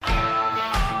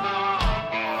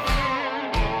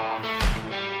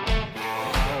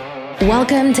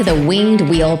Welcome to the Winged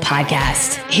Wheel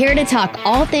Podcast. Here to talk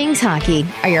all things hockey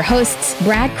are your hosts,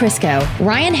 Brad Crisco,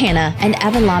 Ryan Hanna, and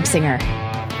Evan Lobsinger.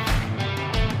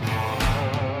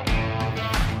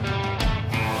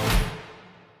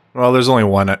 Well, there's only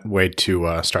one way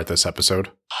to start this episode.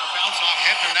 Bounce off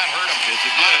Hinton, that hurt him.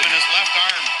 Him in his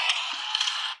left arm.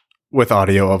 With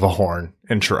audio of a horn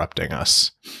interrupting us.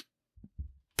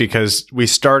 Because we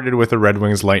started with the Red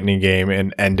Wings Lightning game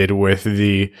and ended with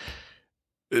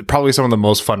probably some of the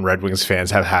most fun Red Wings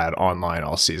fans have had online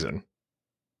all season.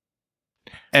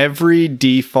 Every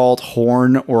default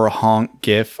horn or honk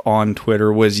GIF on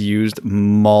Twitter was used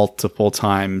multiple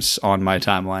times on my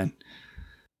timeline.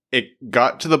 It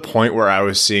got to the point where I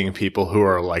was seeing people who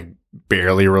are like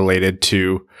barely related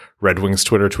to Red Wings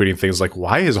Twitter tweeting things like,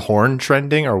 why is horn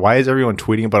trending? Or why is everyone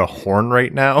tweeting about a horn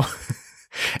right now?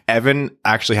 Evan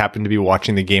actually happened to be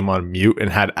watching the game on mute and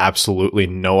had absolutely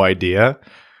no idea.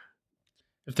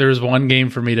 If there was one game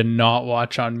for me to not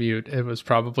watch on mute, it was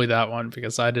probably that one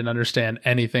because I didn't understand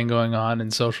anything going on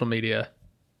in social media.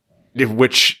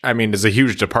 Which, I mean, is a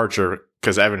huge departure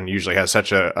because Evan usually has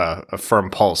such a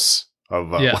firm pulse of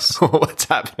what's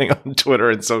happening on Twitter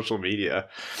and social media.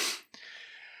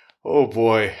 Oh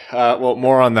boy. Well,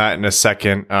 more on that in a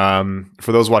second.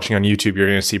 For those watching on YouTube, you're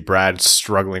going to see Brad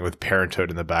struggling with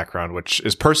parenthood in the background, which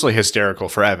is personally hysterical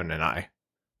for Evan and I.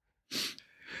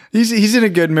 He's in a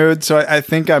good mood, so I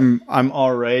think I'm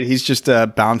all right. He's just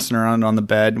bouncing around on the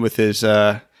bed with his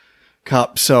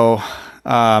cup. So,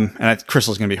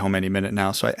 Crystal's going to be home any minute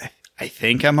now, so I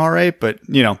think I'm all right. But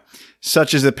you know,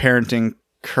 such is the parenting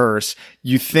curse.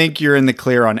 You think you're in the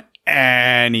clear on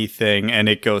anything, and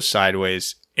it goes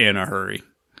sideways in a hurry.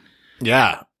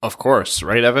 Yeah, of course,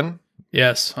 right, Evan?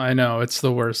 Yes, I know it's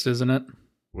the worst, isn't it?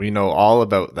 We know all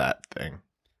about that thing.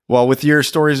 Well, with your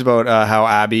stories about how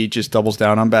Abby just doubles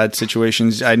down on bad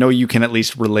situations, I know you can at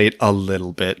least relate a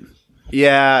little bit.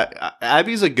 Yeah,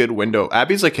 Abby's a good window.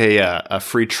 Abby's like a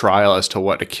free trial as to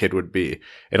what a kid would be.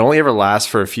 It only ever lasts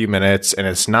for a few minutes, and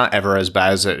it's not ever as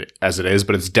bad as it is,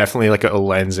 but it's definitely like a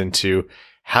lens into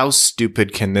how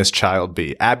stupid can this child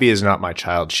be. Abby is not my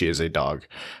child. She is a dog,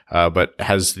 but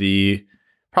has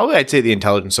probably I'd say the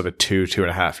intelligence of a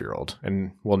 2.5-year-old,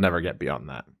 and we'll never get beyond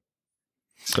that.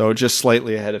 So just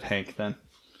slightly ahead of Hank then.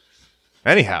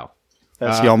 Anyhow.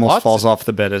 He almost falls off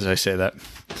the bed as I say that.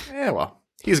 Yeah, well,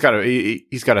 he's got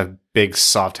a big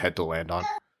soft head to land on.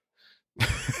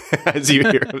 As you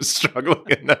hear him struggling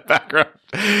in the background.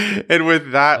 And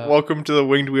with that, welcome to the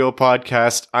Winged Wheel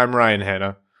Podcast. I'm Ryan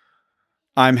Hanna.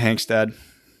 I'm Hank's dad.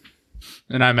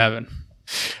 And I'm Evan.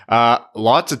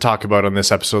 Lots to talk about on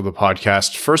this episode of the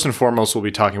podcast. First and foremost, we'll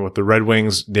be talking about the Red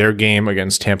Wings, their game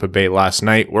against Tampa Bay last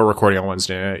night. We're recording on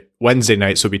Wednesday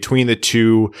night, so between the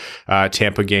two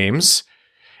Tampa games,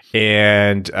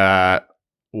 and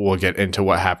we'll get into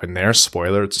what happened there.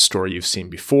 Spoiler, it's a story you've seen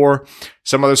before.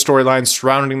 Some other storylines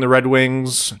surrounding the Red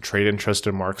Wings, trade interest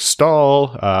in Mark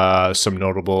Stahl, some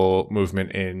notable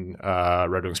movement in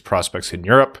Red Wings prospects in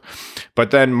Europe.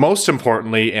 But then most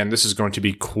importantly, and this is going to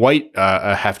be quite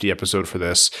a hefty episode for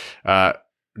this,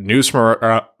 news from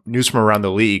around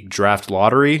the league, draft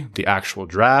lottery, the actual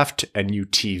draft, a new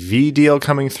TV deal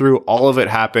coming through. All of it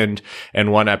happened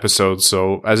in one episode.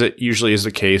 So as it usually is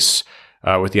the case,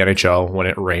 with the NHL, when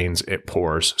it rains, it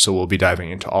pours. So we'll be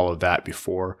diving into all of that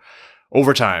before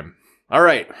overtime. All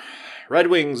right. Red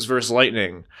Wings versus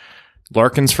Lightning.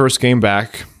 Larkin's first game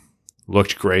back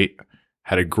looked great,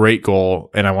 had a great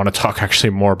goal. And I want to talk actually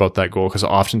more about that goal because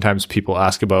oftentimes people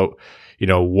ask about,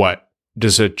 what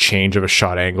does a change of a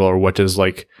shot angle or what does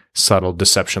like subtle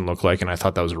deception look like? And I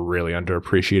thought that was a really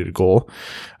underappreciated goal.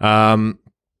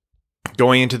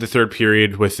 Going into the third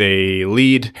period with a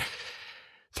lead,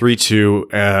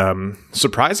 3-2.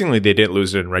 Surprisingly, they didn't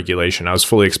lose it in regulation. I was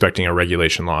fully expecting a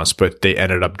regulation loss, but they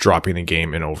ended up dropping the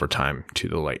game in overtime to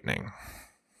the Lightning.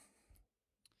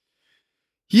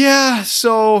 Yeah,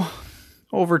 so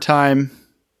overtime,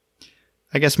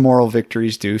 I guess moral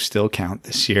victories do still count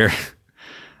this year.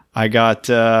 I got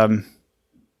not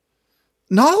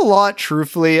a lot,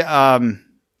 truthfully.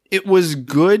 It was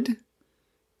good.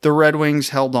 The Red Wings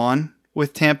held on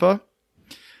with Tampa.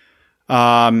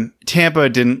 Tampa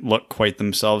didn't look quite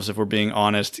themselves, if we're being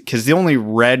honest, because the only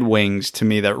Red Wings to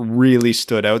me that really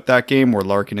stood out that game were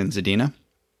Larkin and Zadina.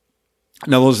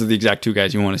 Now, those are the exact two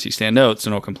guys you want to see stand out, so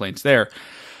no complaints there.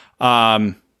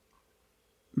 But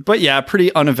yeah,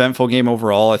 pretty uneventful game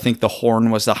overall. I think the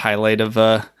horn was the highlight of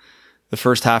the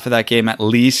first half of that game, at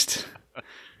least.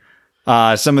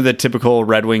 Some of the typical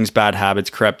Red Wings bad habits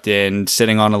crept in,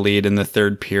 sitting on a lead in the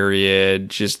third period,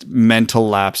 just mental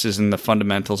lapses in the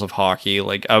fundamentals of hockey.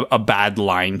 Like a bad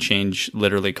line change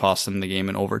literally cost them the game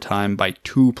in overtime by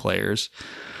 2 players.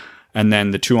 And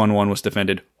then the 2-on-1 was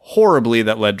defended horribly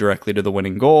that led directly to the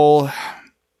winning goal.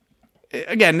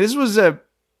 Again, this was a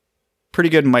pretty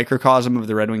good microcosm of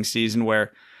the Red Wings season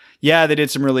where, yeah, they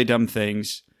did some really dumb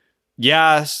things.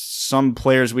 Yeah, some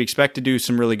players we expect to do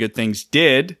some really good things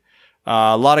did.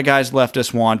 A lot of guys left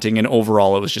us wanting, and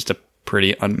overall, it was just a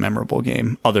pretty unmemorable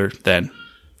game, other than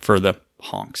for the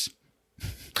honks.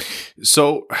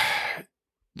 So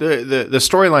the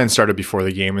storyline started before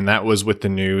the game, and that was with the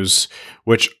news,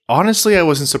 which honestly I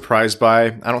wasn't surprised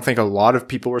by. I don't think a lot of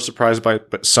people were surprised by it,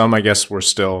 but some, I guess, were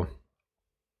still,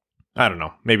 I don't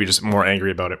know, maybe just more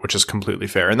angry about it, which is completely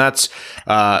fair. And that's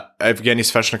Evgeny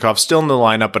Svechnikov still in the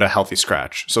lineup, but a healthy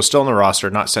scratch. So still in the roster,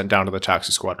 not sent down to the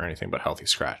taxi squad or anything, but healthy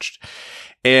scratched.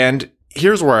 And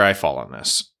here's where I fall on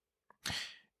this.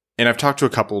 And I've talked to a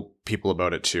couple people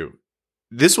about it too.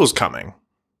 This was coming.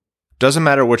 Doesn't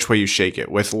matter which way you shake it.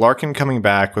 With Larkin coming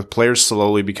back, with players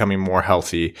slowly becoming more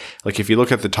healthy, like if you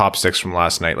look at the top 6 from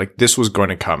last night, like this was going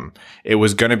to come. It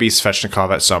was going to be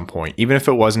Svechnikov at some point. Even if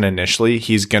it wasn't initially,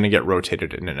 he's going to get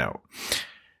rotated in and out.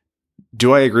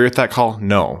 Do I agree with that call?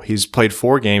 No. He's played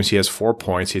 4 games. He has 4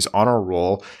 points. He's on a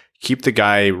roll. Keep the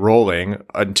guy rolling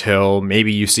until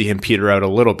maybe you see him peter out a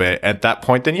little bit. At that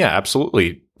point, then yeah,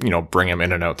 absolutely, bring him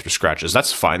in and out through scratches.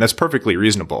 That's fine. That's perfectly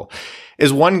reasonable.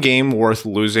 Is one game worth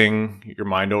losing your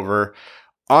mind over?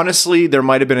 Honestly, there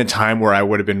might have been a time where I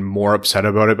would have been more upset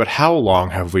about it, but how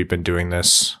long have we been doing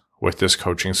this with this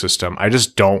coaching system? I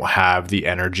just don't have the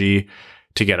energy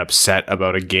to get upset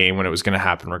about a game when it was going to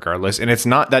happen regardless. And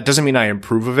that doesn't mean I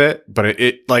approve of it, but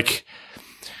it's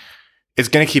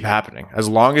going to keep happening. As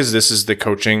long as this is the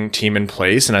coaching team in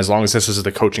place, and as long as this is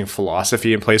the coaching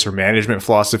philosophy in place, or management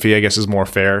philosophy, I guess is more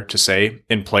fair to say,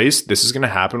 in place, this is going to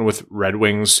happen with Red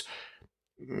Wings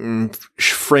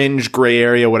fringe, gray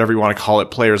area, whatever you want to call it,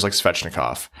 players like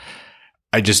Svechnikov.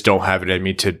 I just don't have it in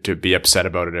me to be upset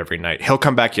about it every night. He'll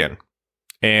come back in,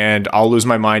 and I'll lose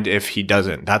my mind if he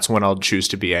doesn't. That's when I'll choose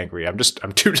to be angry. I'm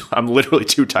literally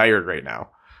too tired right now.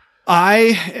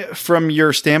 From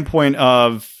your standpoint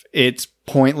of it's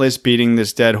pointless beating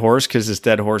this dead horse because this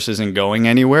dead horse isn't going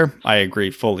anywhere, I agree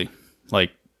fully.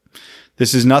 Like,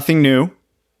 this is nothing new.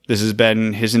 This has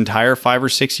been his entire 5 or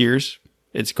 6 years.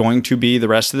 It's going to be the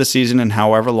rest of the season and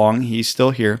however long he's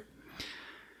still here.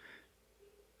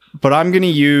 But I'm going to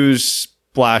use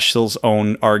Blashill's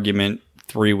own argument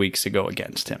 3 weeks ago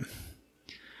against him,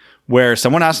 where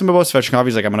someone asked him about Svechnikov.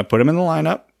 He's like, I'm going to put him in the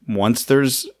lineup once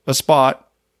there's a spot,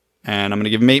 and I'm going to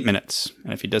give him 8 minutes.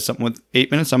 And if he does something with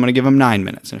 8 minutes, I'm going to give him 9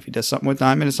 minutes. And if he does something with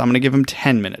 9 minutes, I'm going to give him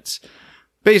 10 minutes.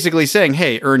 Basically saying,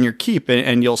 hey, earn your keep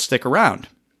and you'll stick around.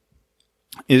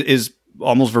 Is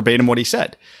almost verbatim what he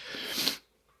said.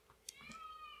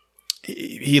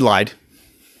 He lied.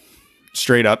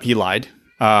 Straight up, he lied.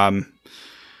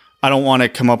 I don't want to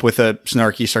come up with a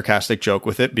snarky, sarcastic joke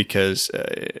with it because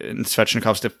in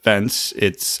Svechnikov's defense,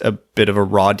 it's a bit of a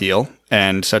raw deal.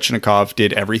 And Svechnikov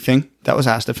did everything that was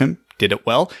asked of him. Did it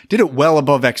well. Did it well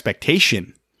above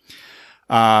expectation.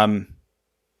 And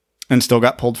still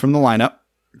got pulled from the lineup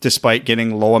despite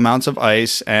getting low amounts of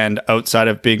ice and outside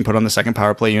of being put on the second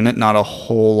power play unit, not a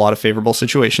whole lot of favorable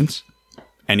situations.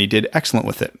 And he did excellent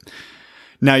with it.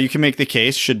 Now, you can make the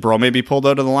case, should Brome be pulled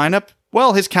out of the lineup?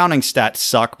 Well, his counting stats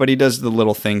suck, but he does the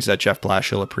little things that Jeff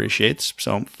Blashill appreciates,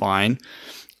 so fine.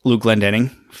 Luke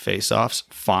Glendening, face-offs,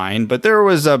 fine. But there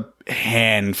was a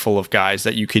handful of guys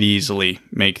that you could easily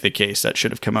make the case that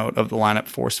should have come out of the lineup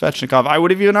for Svechnikov. I would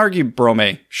have even argued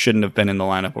Brome shouldn't have been in the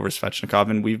lineup over Svechnikov,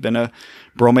 and we've been a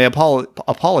Brome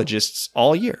apologists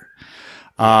all year.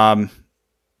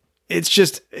 It's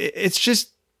just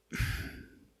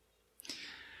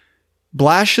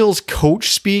Blashill's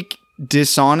coach speak,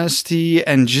 dishonesty,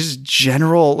 and just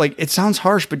general, like, it sounds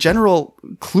harsh, but general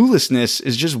cluelessness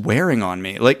is just wearing on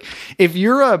me. Like, if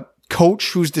you're a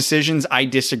coach whose decisions I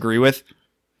disagree with,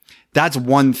 that's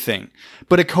one thing.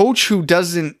 But a coach who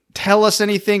doesn't tell us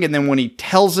anything, and then when he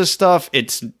tells us stuff,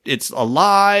 it's a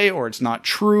lie, or it's not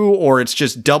true, or it's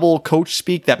just double coach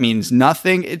speak that means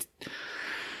nothing.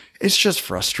 It's just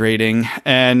frustrating,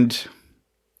 and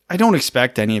I don't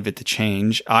expect any of it to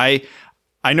change.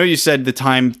 I know you said the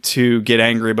time to get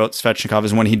angry about Svechnikov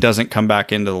is when he doesn't come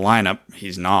back into the lineup.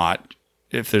 He's not,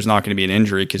 if there's not going to be an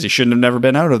injury, because he shouldn't have never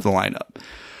been out of the lineup.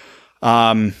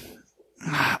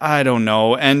 I don't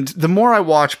know. And the more I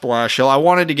watch Blashill, I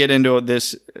wanted to get into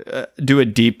this, do a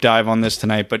deep dive on this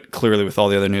tonight, but clearly with all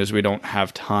the other news, we don't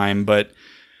have time. But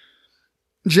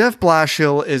Jeff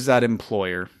Blashill is that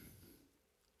employer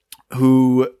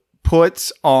who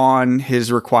puts on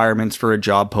his requirements for a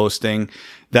job posting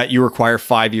that you require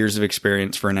 5 years of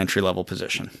experience for an entry-level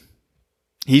position.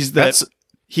 He's the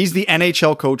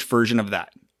NHL coach version of that.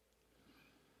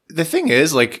 The thing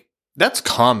is, like, that's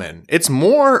common. It's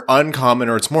more uncommon,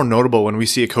 or it's more notable when we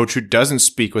see a coach who doesn't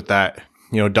speak with that,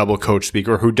 double coach speak,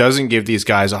 or who doesn't give these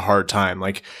guys a hard time.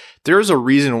 Like, there's a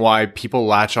reason why people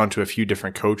latch onto a few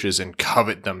different coaches and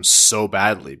covet them so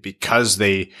badly, because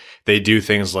they do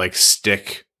things like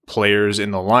stick players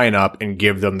in the lineup and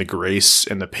give them the grace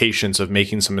and the patience of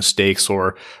making some mistakes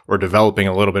or developing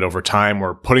a little bit over time,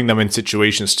 or putting them in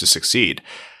situations to succeed.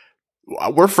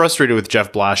 We're frustrated with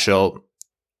Jeff Blashill,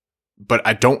 but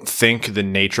I don't think the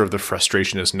nature of the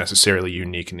frustration is necessarily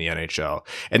unique in the NHL.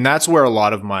 And that's where a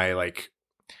lot of my,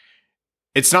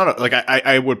 it's not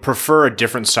I would prefer a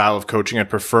different style of coaching. I'd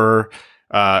prefer,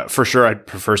 for sure, I'd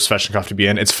prefer Svechnikov to be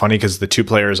in. It's funny because the two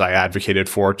players I advocated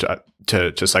for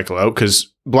to cycle out, because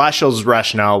Blashill's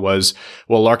rationale was,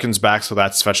 well, Larkin's back, so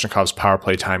that's Svechnikov's power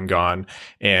play time gone,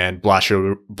 and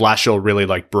Blashill really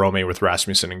liked Brome with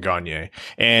Rasmussen and Gagne.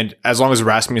 And as long as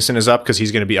Rasmussen is up, because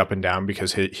he's going to be up and down,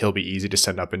 because he'll be easy to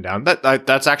send up and down,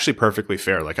 that's actually perfectly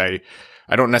fair.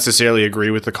 I don't necessarily agree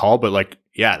with the call, but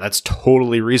yeah, that's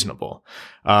totally reasonable.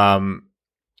 The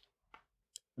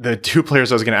two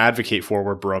players I was going to advocate for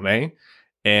were Brome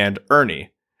and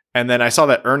Ernie. And then I saw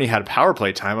that Ernie had power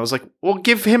play time. I was like, well,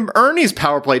 give him Ernie's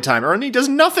power play time. Ernie does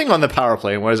nothing on the power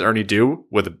play. And what does Ernie do?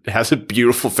 Has a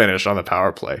beautiful finish on the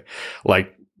power play.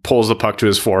 Pulls the puck to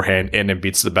his forehand in and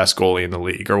beats the best goalie in the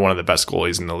league, or one of the best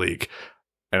goalies in the league.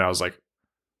 And I was like,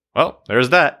 well,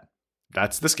 there's that.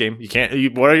 That's this game.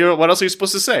 What else are you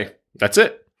supposed to say? That's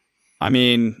it. I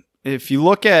mean, if you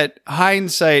look at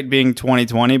hindsight being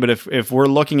 2020, but if we're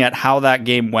looking at how that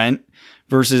game went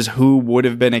versus who would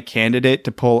have been a candidate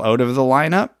to pull out of the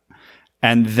lineup,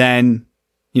 and then,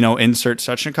 insert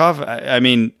Svechnikov, I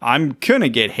mean, I'm going to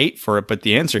get hate for it, but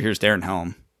the answer here is Darren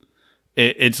Helm.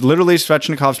 It's literally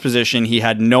Svechnikov's position. He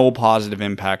had no positive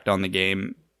impact on the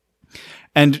game.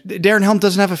 And Darren Helm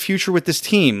doesn't have a future with this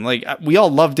team. We all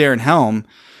love Darren Helm,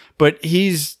 but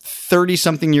he's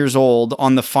 30-something years old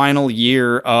on the final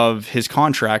year of his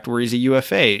contract where he's a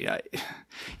UFA.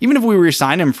 Even if we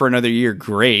resign him for another year,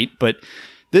 great, but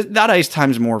that ice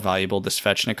time is more valuable to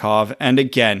Svechnikov. And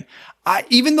again,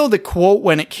 even though the quote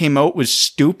when it came out was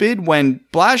stupid, when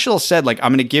Blashill said, I'm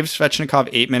going to give Svechnikov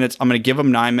 8 minutes, I'm going to give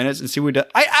him 9 minutes and see what he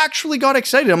does, I actually got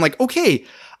excited. I'm like, okay,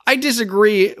 I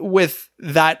disagree with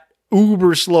that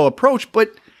uber slow approach,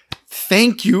 but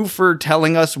thank you for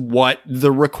telling us what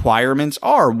the requirements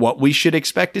are, what we should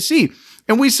expect to see.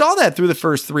 And we saw that through the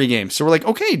first 3 games. So we're like,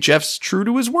 okay, Jeff's true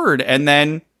to his word. And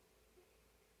then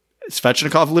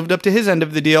Svechnikov lived up to his end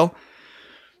of the deal.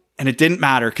 And it didn't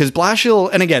matter because Blashill,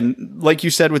 and again, like you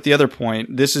said with the other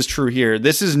point, this is true here.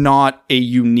 This is not a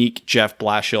unique Jeff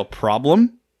Blashill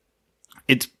problem.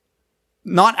 It's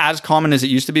not as common as it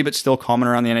used to be, but still common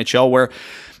around the NHL, where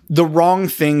the wrong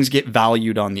things get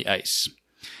valued on the ice.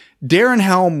 Darren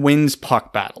Helm wins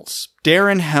puck battles.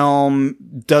 Darren Helm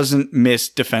doesn't miss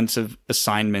defensive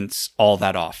assignments all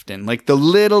that often. The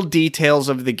little details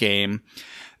of the game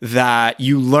that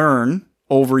you learn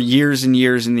over years and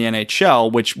years in the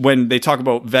NHL, which when they talk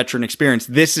about veteran experience,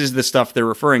 this is the stuff they're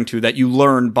referring to that you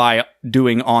learn by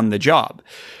doing on the job.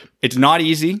 It's not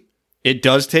easy. It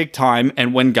does take time.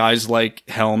 And when guys like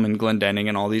Helm and Glendening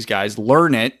and all these guys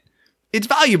learn it, it's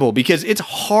valuable because it's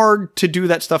hard to do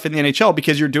that stuff in the NHL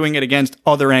because you're doing it against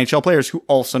other NHL players who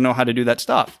also know how to do that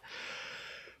stuff.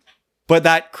 But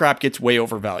that crap gets way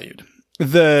overvalued.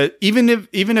 Even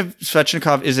if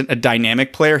Svechnikov isn't a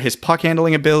dynamic player, his puck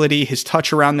handling ability, his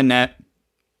touch around the net,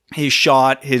 his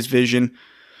shot, his vision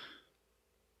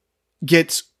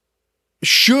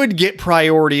should get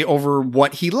priority over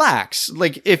what he lacks.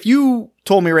 If you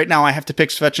told me right now I have to pick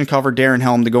Svechnikov or Darren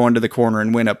Helm to go into the corner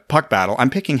and win a puck battle, I'm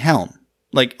picking Helm.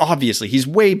 Obviously, he's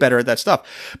way better at that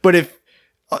stuff. But if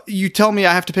you tell me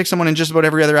I have to pick someone in just about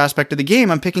every other aspect of the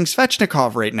game, I'm picking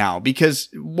Svechnikov right now because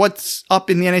what's up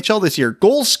in the NHL this year?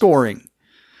 Goal scoring,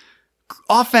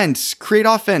 offense, create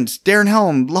offense. Darren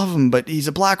Helm, love him, but he's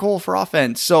a black hole for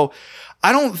offense. So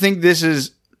I don't think this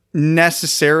is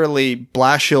necessarily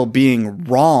Blashill being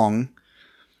wrong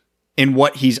in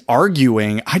what he's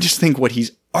arguing. I just think what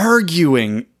he's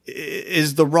arguing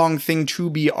is the wrong thing to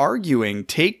be arguing.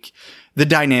 Take the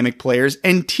dynamic players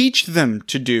and teach them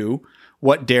to do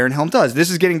what Darren Helm does. This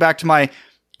is getting back to my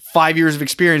 5 years of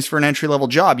experience for an entry-level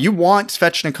job. You want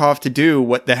Svechnikov to do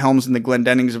what the Helms and the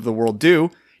Glendenings of the world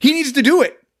do. He needs to do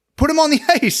it. Put him on the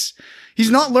ice.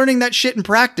 He's not learning that shit in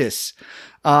practice.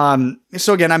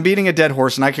 So again, I'm beating a dead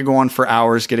horse, and I could go on for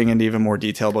hours getting into even more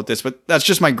detail about this, but that's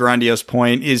just my grandiose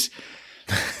point is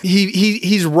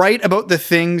he's right about the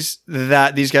things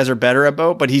that these guys are better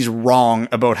about, but he's wrong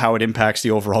about how it impacts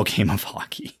the overall game of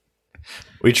hockey.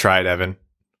 We tried, Evan.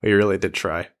 We really did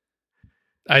try.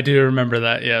 I do remember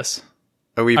that, yes.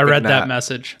 I read that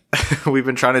message. We've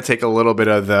been trying to take a little bit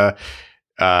of the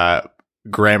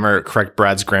correct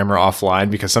Brad's grammar offline,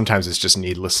 because sometimes it's just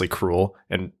needlessly cruel.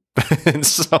 And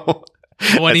so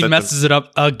when he messes it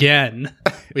up again,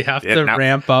 we have to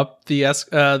ramp up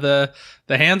the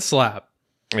hand slap.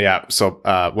 Yeah. So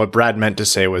what Brad meant to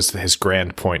say was his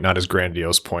grand point, not his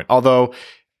grandiose point. Although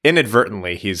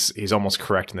inadvertently, he's almost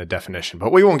correct in the definition,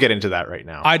 but we won't get into that right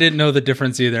now. I didn't know the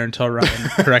difference either until Ryan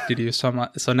corrected you. So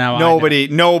now nobody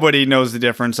knows the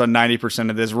difference on 90%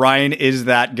 of this. Ryan is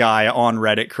that guy on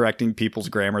Reddit correcting people's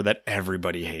grammar that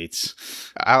everybody hates.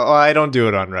 I don't do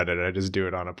it on Reddit. I just do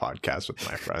it on a podcast with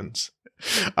my friends.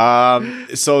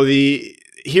 So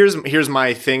here's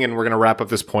my thing, and we're gonna wrap up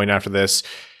this point after this.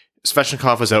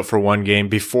 Svechnikov was out for one game.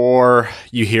 Before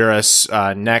you hear us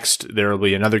next, there will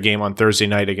be another game on Thursday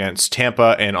night against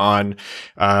Tampa, and on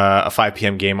a 5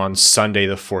 p.m. game on Sunday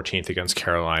the 14th against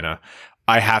Carolina.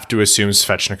 I have to assume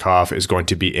Svechnikov is going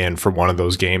to be in for one of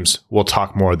those games. We'll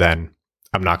talk more then.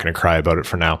 I'm not going to cry about it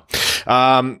for now.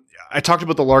 I talked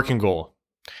about the Larkin goal.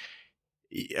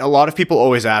 A lot of people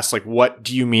always ask, like, what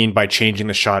do you mean by changing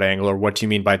the shot angle, or what do you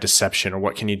mean by deception, or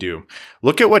what can you do?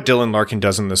 Look at what Dylan Larkin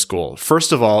does in this goal.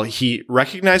 First of all, he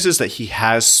recognizes that he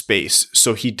has space,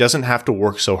 so he doesn't have to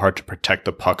work so hard to protect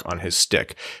the puck on his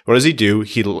stick. What does he do?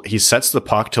 He sets the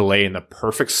puck to lay in the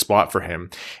perfect spot for him,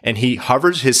 and he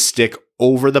hovers his stick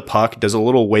over the puck, does a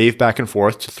little wave back and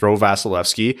forth to throw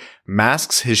Vasilevsky,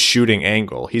 masks his shooting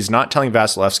angle. He's not telling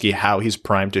Vasilevsky how he's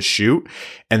primed to shoot.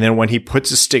 And then when he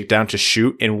puts his stick down to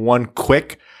shoot in one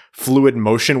quick, fluid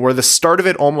motion where the start of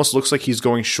it almost looks like he's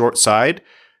going short side,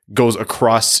 goes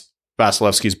across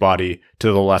Vasilevsky's body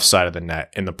to the left side of the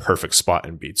net in the perfect spot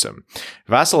and beats him.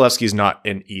 Vasilevsky's not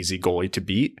an easy goalie to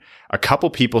beat. A couple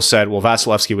people said, well,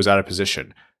 Vasilevsky was out of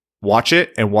position. Watch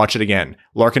it and watch it again.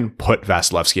 Larkin put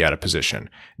Vasilevsky out of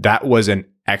position. That was an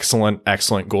excellent,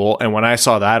 excellent goal. And when I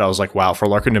saw that, I was like, wow, for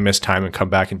Larkin to miss time and come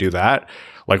back and do that,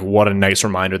 like, what a nice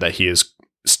reminder that he is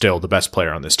still the best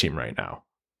player on this team right now.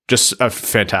 Just a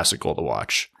fantastic goal to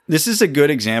watch. This is a good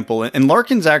example. And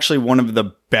Larkin's actually one of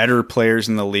the better players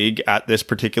in the league at this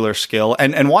particular skill.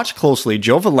 And watch closely.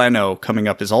 Joe Veleno coming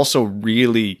up is also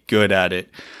really good at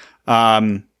it.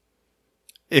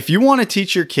 If you want to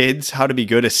teach your kids how to be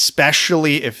good,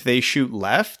 especially if they shoot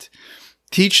left,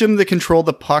 teach them to control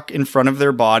the puck in front of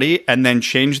their body and then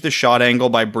change the shot angle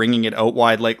by bringing it out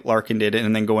wide like Larkin did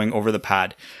and then going over the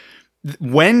pad.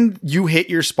 When you hit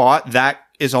your spot, that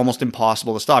is almost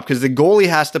impossible to stop because the goalie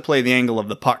has to play the angle of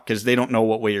the puck because they don't know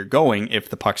what way you're going if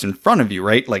the puck's in front of you,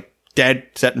 right? Like dead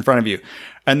set in front of you.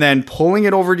 And then pulling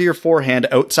it over to your forehand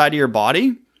outside of your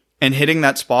body and hitting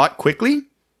that spot quickly.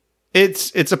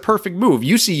 It's a perfect move.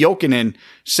 Jussi Jokinen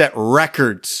set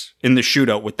records in the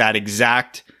shootout with that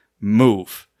exact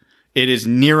move. It is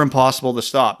near impossible to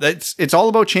stop. It's all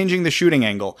about changing the shooting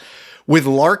angle. With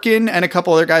Larkin and a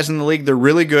couple other guys in the league, they're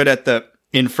really good at the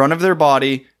in front of their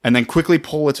body and then quickly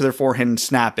pull it to their forehand and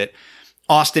snap it.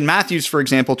 Austin Matthews, for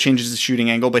example, changes the shooting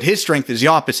angle, but his strength is the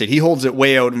opposite. He holds it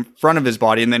way out in front of his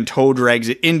body and then toe drags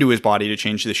it into his body to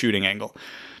change the shooting angle.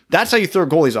 That's how you throw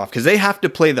goalies off because they have to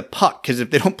play the puck because if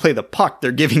they don't play the puck,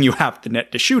 they're giving you half the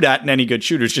net to shoot at and any good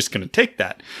shooter is just going to take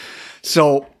that.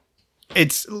 So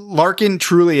Larkin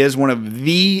truly is one of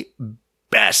the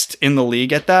best in the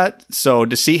league at that. So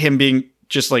to see him being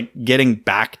just like getting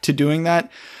back to doing that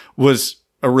was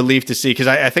a relief to see because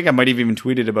I think I might have even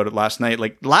tweeted about it last night.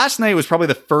 Like last night was probably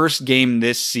the first game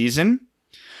this season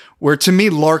where to me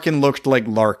Larkin looked like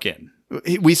Larkin.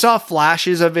 We saw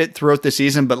flashes of it throughout the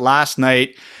season, but last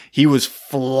night he was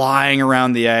flying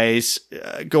around the ice,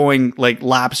 going like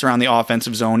laps around the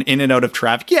offensive zone, in and out of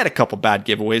traffic. He had a couple bad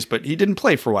giveaways, but he didn't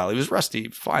play for a while. He was rusty.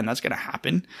 Fine, that's going to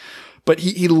happen. But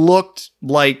he looked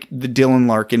like the Dylan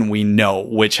Larkin we know,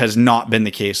 which has not been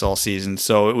the case all season.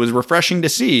 So it was refreshing to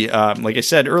see. Like I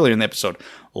said earlier in the episode,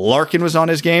 Larkin was on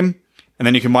his game. And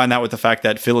then you combine that with the fact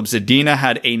that Filip Zadina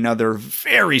had another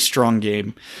very strong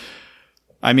game.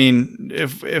 I mean,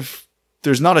 if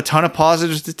there's not a ton of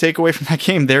positives to take away from that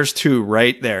game, there's two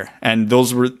right there. And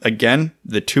those were, again,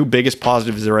 the two biggest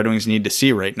positives the Red Wings need to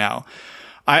see right now.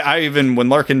 I even, when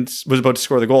Larkin was about to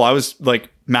score the goal, I was like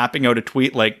mapping out a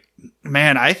tweet like,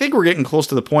 man, I think we're getting close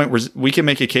to the point where we can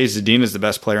make a case Zadina is the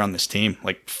best player on this team,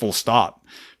 like full stop.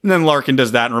 And then Larkin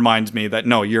does that and reminds me that,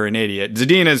 no, you're an idiot.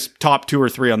 Zadina's top 2 or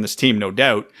 3 on this team, no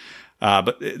doubt.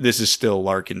 But this is still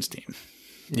Larkin's team.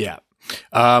 Yeah.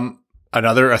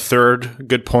 A third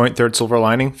good point, third silver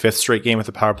lining, 5th straight game with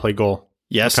a power play goal.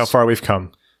 Yes. Look how far we've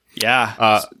come.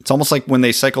 Yeah. It's almost like when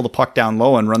they cycle the puck down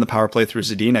low and run the power play through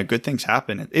Zadina, good things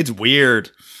happen. It's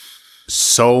weird.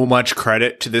 So much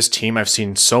credit to this team. I've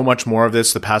seen so much more of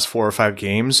this the past 4 or 5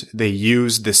 games. They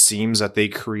use the seams that they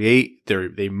create.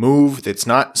 They move. It's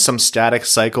not some static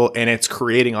cycle, and it's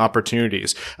creating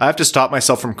opportunities. I have to stop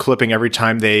myself from clipping every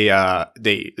time they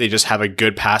just have a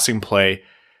good passing play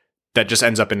that just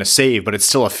ends up in a save, but it's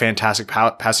still a fantastic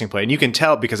passing play. And you can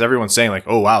tell because everyone's saying like,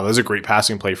 oh, wow, that was a great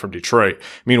passing play from Detroit.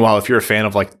 Meanwhile, if you're a fan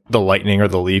of like the Lightning or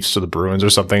the Leafs or the Bruins or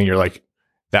something, you're like,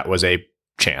 that was a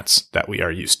chance that we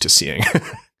are used to seeing.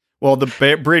 Well,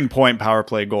 the Braden Point power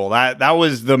play goal, that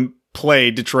was the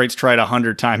play Detroit's tried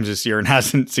 100 times this year and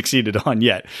hasn't succeeded on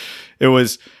yet. It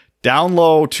was down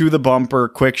low to the bumper,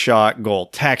 quick shot, goal,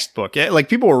 textbook. Like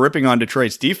people were ripping on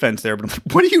Detroit's defense there, but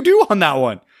what do you do on that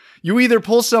one? You either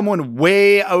pull someone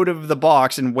way out of the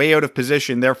box and way out of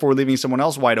position, therefore leaving someone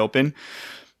else wide open.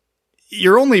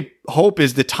 Your only hope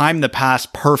is to time the pass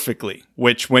perfectly,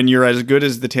 which when you're as good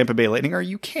as the Tampa Bay Lightning are,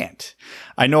 you can't.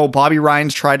 I know Bobby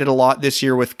Ryan's tried it a lot this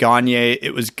year with Gagne.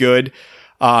 It was good.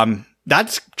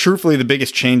 That's truthfully the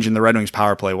biggest change in the Red Wings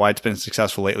power play, why it's been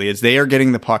successful lately, is they are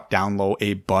getting the puck down low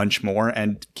a bunch more.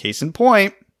 And case in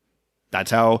point,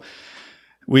 that's how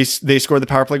they scored the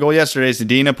power play goal yesterday.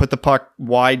 Zadina put the puck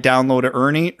wide down low to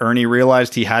Ernie. Ernie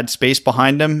realized he had space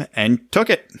behind him and took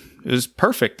it. It was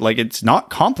perfect. Like, it's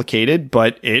not complicated,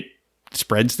 but it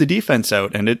spreads the defense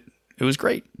out, and it was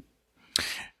great.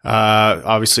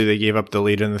 Obviously, they gave up the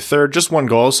lead in the third, just 1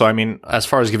 goal. So, I mean, as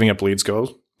far as giving up leads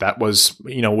goes, that was,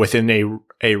 within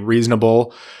a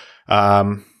reasonable,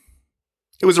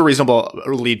 it was a reasonable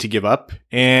lead to give up.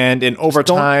 And in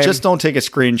overtime, just don't take a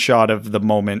screenshot of the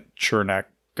moment Chernak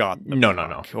got. No.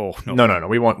 Oh, No.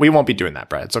 We won't be doing that,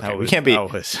 Brad. It's okay. We can't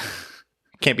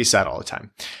be sad all the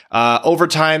time.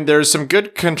 Overtime, there's some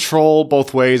good control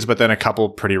both ways, but then a couple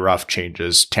pretty rough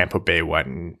changes. Tampa Bay went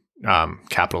and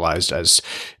capitalized as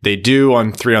they do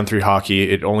on 3-on-3 hockey.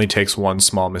 It only takes one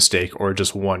small mistake or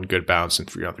just one good bounce and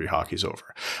 3-on-3 hockey's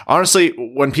over. Honestly,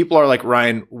 when people are like,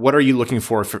 Ryan, what are you looking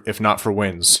for if not for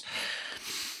wins?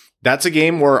 That's a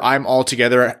game where I'm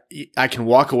altogether, I can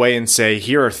walk away and say,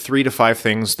 here are 3 to 5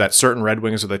 things that certain Red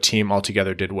Wings of the team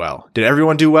altogether did well. Did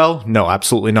everyone do well? No,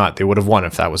 absolutely not. They would have won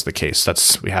if that was the case.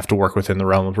 We have to work within the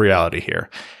realm of reality here.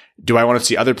 Do I want to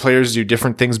see other players do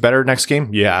different things better next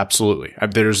game? Yeah, absolutely.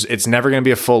 It's never going to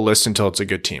be a full list until it's a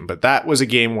good team. But that was a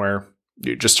game where,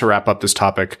 just to wrap up this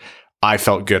topic, I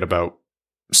felt good about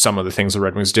some of the things the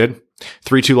Red Wings did.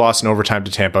 3-2 loss in overtime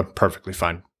to Tampa. Perfectly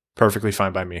fine. Perfectly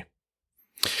fine by me.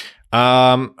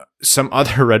 Some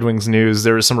other Red Wings news.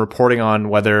 There was some reporting on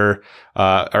whether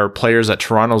our players that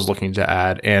Toronto's looking to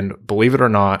add, and believe it or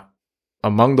not,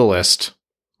 among the list,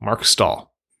 Mark Stahl.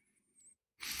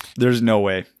 There's no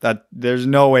way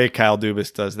Kyle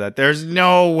Dubas does that. There's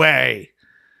no way.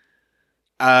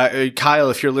 Kyle,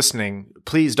 if you're listening,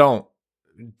 please don't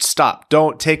stop.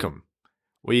 Don't take him.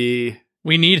 We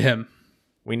need him.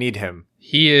 We need him.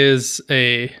 He is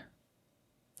the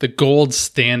gold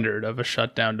standard of a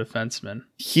shutdown defenseman.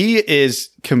 He is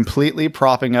completely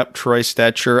propping up Troy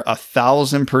Stecher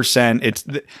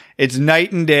 1,000%. It's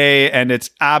night and day, and it's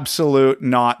absolute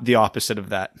not the opposite of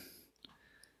that.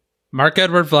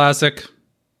 Marc-Edouard Vlasic,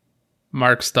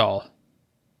 Mark Stahl.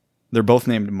 They're both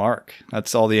named Mark.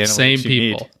 That's all the analytics same you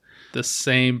people. need. The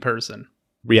same person.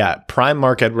 Yeah, prime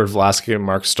Marc-Edouard Vlasic and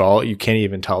Mark Stahl, you can't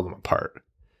even tell them apart.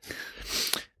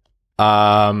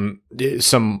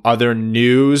 Some other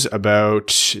news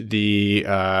about the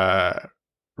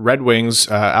Red Wings.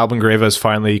 Albin Greva is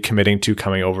finally committing to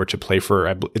coming over to play for,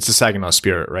 it's the Saginaw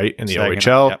Spirit, right? In the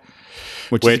OHL. Yep.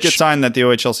 Which is a good sign that the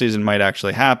OHL season might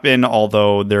actually happen,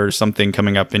 although there's something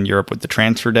coming up in Europe with the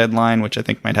transfer deadline, which I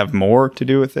think might have more to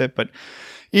do with it. But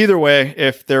either way,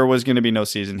 if there was going to be no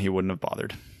season, he wouldn't have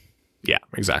bothered. Yeah,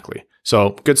 exactly.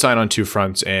 So good sign on 2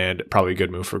 fronts and probably a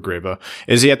good move for Greva.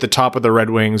 Is he at the top of the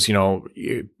Red Wings,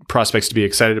 prospects to be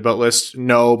excited about list?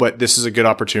 No, but this is a good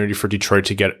opportunity for Detroit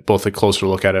to get both a closer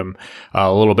look at him,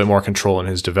 a little bit more control in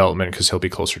his development because he'll be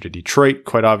closer to Detroit,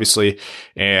 quite obviously.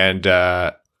 And,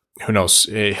 who knows?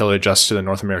 He'll adjust to the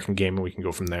North American game and we can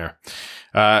go from there.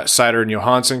 Seider and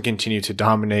Johansson continue to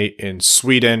dominate in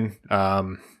Sweden.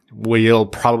 We'll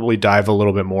probably dive a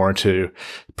little bit more into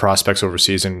prospects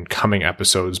overseas in coming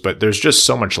episodes, but there's just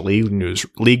so much league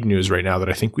news right now that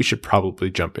I think we should probably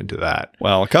jump into that.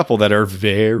 Well, a couple that are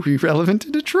very relevant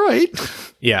to Detroit.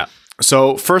 Yeah.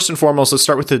 So first and foremost, let's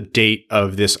start with the date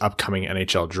of this upcoming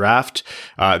NHL draft.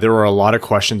 There were a lot of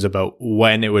questions about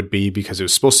when it would be because it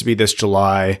was supposed to be this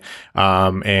July.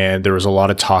 And there was a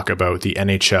lot of talk about the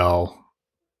NHL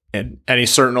and any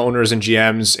certain owners and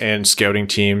GMs and scouting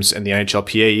teams and the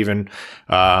NHLPA even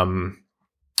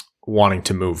wanting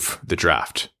to move the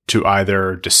draft to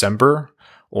either December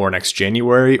or next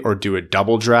January or do a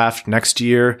double draft next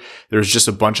year. There's just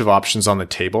a bunch of options on the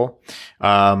table.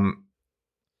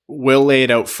 We'll lay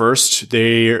it out first.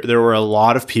 There were a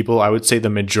lot of people, I would say the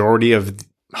majority of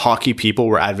hockey people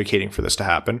were advocating for this to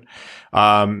happen.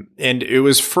 And it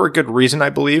was for a good reason, I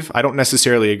believe. I don't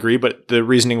necessarily agree, but the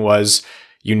reasoning was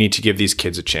you need to give these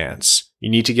kids a chance. You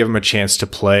need to give them a chance to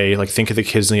play. Like, think of the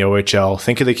kids in the OHL.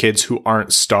 Think of the kids who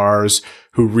aren't stars,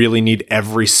 who really need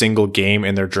every single game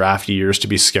in their draft years to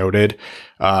be scouted.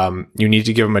 You need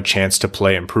to give them a chance to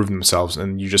play and prove themselves.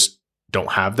 And you just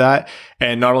don't have that.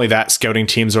 And not only that, scouting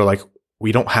teams are like,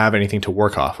 we don't have anything to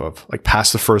work off of. Like,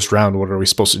 past the first round, what are we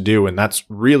supposed to do? And that's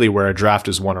really where a draft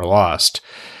is won or lost.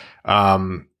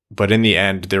 But in the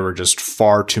end, there were just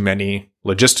far too many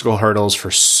logistical hurdles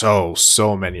for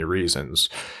so many reasons.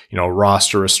 You know,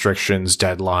 roster restrictions,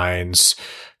 deadlines,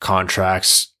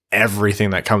 contracts,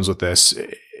 everything that comes with this.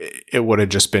 It would have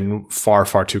just been far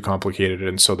too complicated.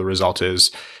 And so the result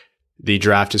is the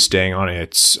draft is staying on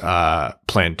its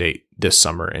planned date this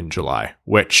summer in July,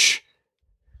 which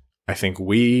I think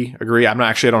we agree. I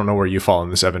don't know where you fall in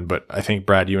this, Evan, but I think,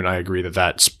 Brad, you and I agree that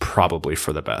that's probably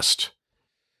for the best.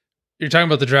 You're talking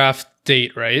about the draft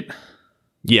date, right?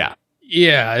 Yeah.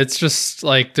 Yeah, it's just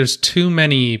like there's too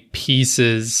many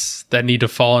pieces that need to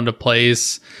fall into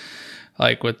place,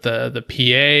 like with the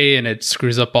PA, and it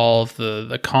screws up all of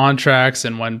the contracts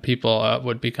and when people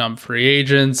would become free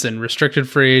agents and restricted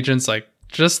free agents. Like,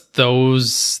 just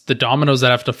the dominoes that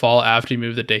have to fall after you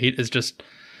move the date is just,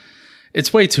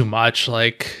 it's way too much.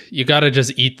 Like, you got to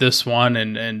just eat this one,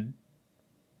 and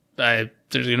there's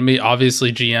going to be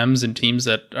obviously GMs and teams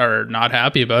that are not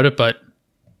happy about it, but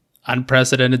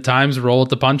unprecedented times, roll with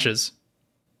the punches.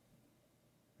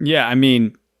 Yeah, I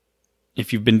mean,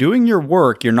 if you've been doing your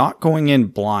work, you're not going in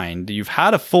blind. You've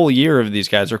had a full year of these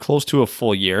guys, or close to a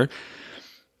full year.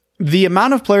 The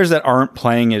amount of players that aren't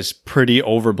playing is pretty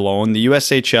overblown. The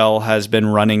USHL has been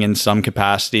running in some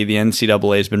capacity. The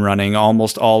NCAA has been running.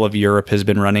 Almost all of Europe has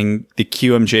been running. The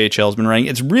QMJHL has been running.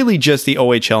 It's really just the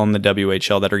OHL and the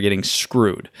WHL that are getting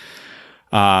screwed.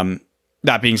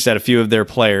 That being said, a few of their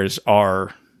players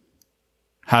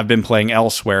have been playing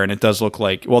elsewhere, and it does look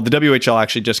like, well, the WHL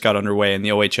actually just got underway, and the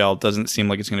OHL doesn't seem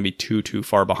like it's going to be too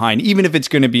far behind, even if it's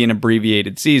going to be an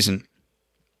abbreviated season.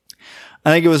 I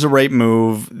think it was a right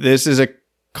move. This is a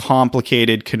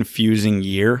complicated, confusing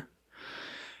year.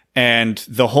 And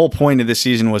the whole point of this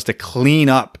season was to clean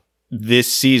up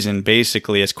this season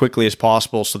basically as quickly as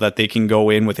possible so that they can go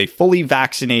in with a fully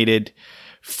vaccinated,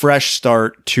 fresh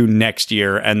start to next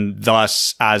year. And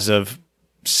thus, as of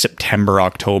September,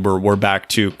 October, we're back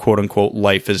to quote unquote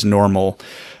life as normal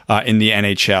in the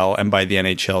NHL and by the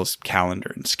NHL's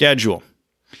calendar and schedule.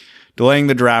 Delaying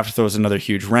the draft throws another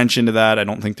huge wrench into that. I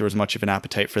don't think there was much of an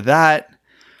appetite for that.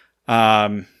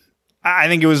 I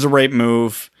think it was the right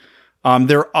move.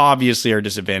 There obviously are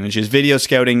disadvantages. Video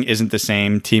scouting isn't the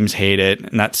same. Teams hate it,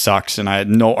 and that sucks, and I had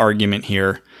no argument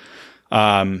here.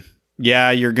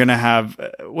 Yeah, you're going to have...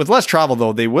 With less travel,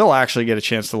 though, they will actually get a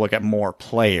chance to look at more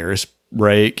players,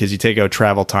 right? Because you take out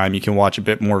travel time, you can watch a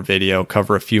bit more video,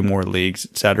 cover a few more leagues,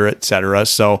 et cetera, et cetera.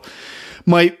 So...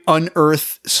 might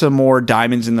unearth some more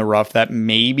diamonds in the rough that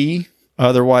maybe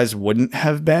otherwise wouldn't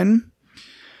have been.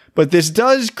 But this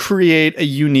does create a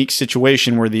unique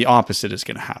situation where the opposite is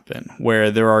going to happen,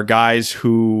 where there are guys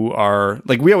who are,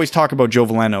 like we always talk about Joe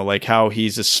Veleno, like how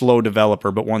he's a slow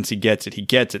developer, but once he gets it, he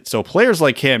gets it. So players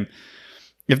like him,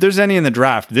 if there's any in the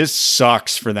draft, this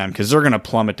sucks for them because they're going to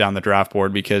plummet down the draft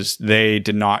board because they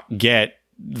did not get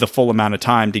the full amount of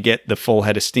time to get the full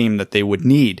head of steam that they would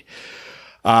need.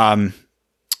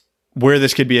 Where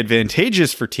this could be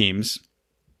advantageous for teams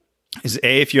is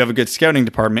A, if you have a good scouting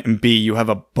department, and B, you have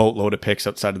a boatload of picks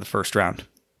outside of the first round.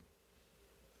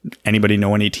 Anybody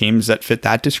know any teams that fit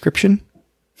that description?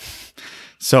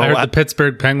 So I heard the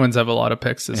Pittsburgh Penguins have a lot of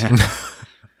picks. I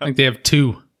think they have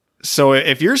 2. So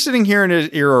if you're sitting here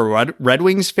and you're a Red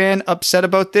Wings fan upset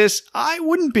about this, I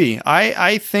wouldn't be.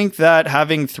 I think that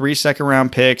having 3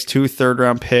 second-round picks, 2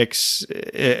 third-round picks,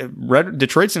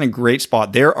 Detroit's in a great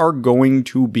spot. There are going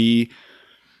to be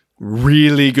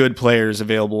really good players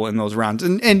available in those rounds.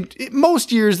 And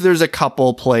most years, there's a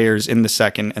couple players in the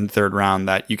second and third round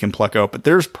that you can pluck out, but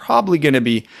there's probably going to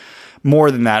be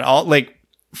more than that.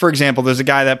 for example, there's a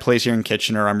guy that plays here in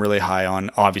Kitchener I'm really high on.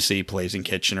 Obviously, he plays in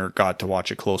Kitchener. Got to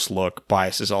watch a close look.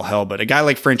 Bias is all hell. But a guy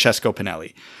like Francesco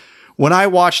Pinelli. When I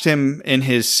watched him in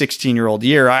his 16-year-old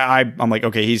year, I'm like,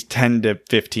 okay, he's 10 to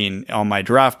 15 on my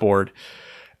draft board.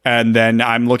 And then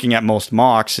I'm looking at most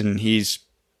mocks, and he's,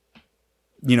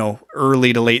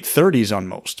 early to late 30s on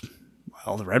most.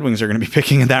 Well, the Red Wings are going to be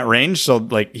picking in that range. So,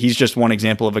 like, he's just one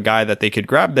example of a guy that they could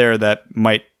grab there that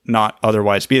might not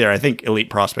otherwise be there. I think Elite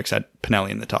Prospects had Pinelli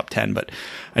in the top 10, but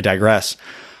I digress.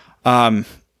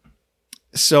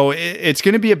 So it's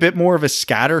going to be a bit more of a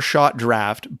scattershot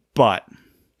draft, but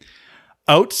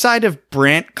outside of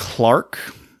Brandt Clarke,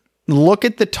 look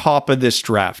at the top of this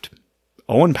draft.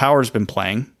 Owen Power's been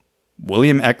playing.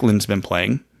 William Eklund's been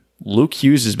playing. Luke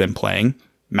Hughes has been playing.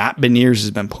 Matt Beniers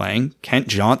has been playing. Kent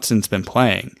Johnson's been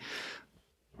playing.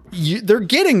 They're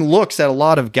getting looks at a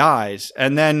lot of guys.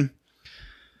 And then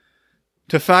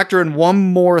to factor in one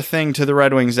more thing to the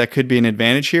Red Wings that could be an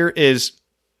advantage here is,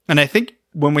 and I think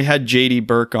when we had JD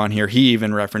Burke on here, he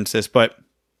even referenced this, but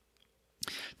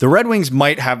the Red Wings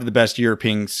might have the best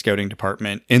European scouting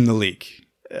department in the league.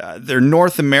 Their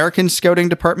North American scouting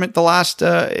department, the last,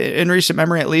 in recent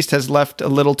memory at least, has left a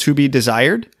little to be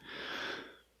desired.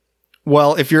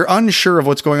 Well, if you're unsure of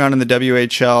what's going on in the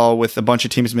WHL with a bunch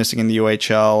of teams missing in the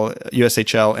UHL,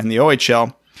 USHL, and the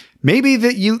OHL, maybe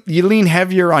that you lean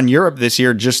heavier on Europe this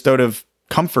year just out of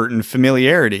comfort and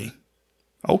familiarity.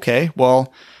 Okay,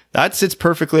 well, that sits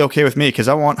perfectly okay with me because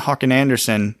I want Håkan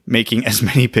Andersson making as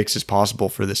many picks as possible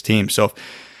for this team. So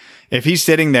if he's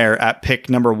sitting there at pick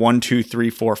number 1, 2, 3,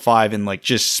 4, 5 and like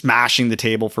just smashing the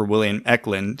table for William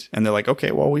Eklund, and they're like,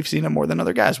 okay, well, we've seen him more than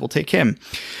other guys, we'll take him.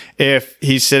 If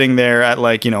he's sitting there at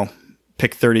like,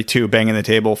 pick 32, banging the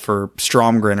table for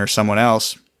Stromgren or someone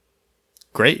else,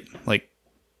 great. Like,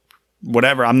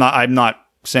 whatever. I'm not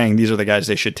saying these are the guys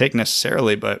they should take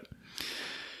necessarily, but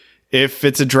if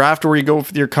it's a draft where you go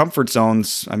with your comfort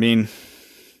zones, I mean,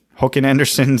 Håkan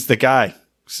Andersson's the guy.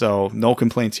 So no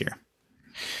complaints here.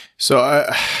 So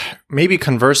maybe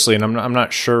conversely, and I'm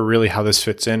not sure really how this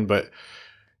fits in, but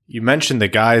you mentioned the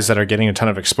guys that are getting a ton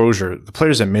of exposure. The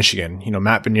players at Michigan,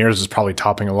 Matt Beniers is probably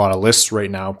topping a lot of lists right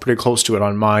now, pretty close to it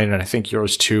on mine, and I think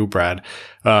yours too, Brad.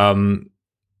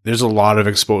 There's a lot of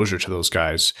exposure to those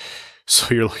guys.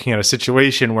 So you're looking at a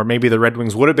situation where maybe the Red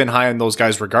Wings would have been high on those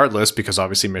guys regardless, because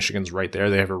obviously Michigan's right there.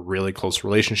 They have a really close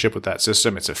relationship with that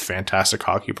system. It's a fantastic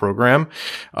hockey program.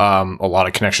 A lot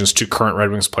of connections to current Red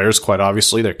Wings players, quite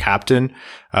obviously. Their captain.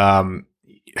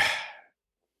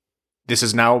 This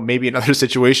is now maybe another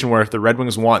situation where if the Red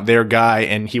Wings want their guy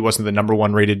and he wasn't the number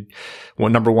one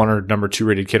or number 2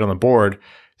 rated kid on the board,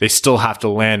 they still have to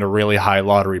land a really high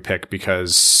lottery pick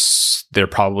because they're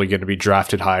probably going to be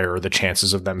drafted higher, or the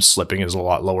chances of them slipping is a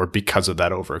lot lower because of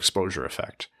that overexposure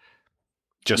effect.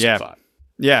 Just a thought.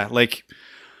 Yeah, like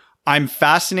I'm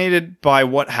fascinated by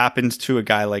what happens to a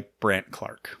guy like Brandt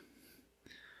Clarke.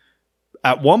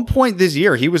 At one point this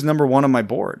year, he was number 1 on my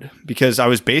board because I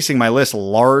was basing my list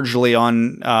largely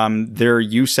on their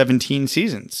U17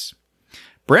 seasons.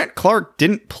 Brandt Clarke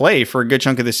didn't play for a good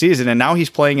chunk of the season, and now he's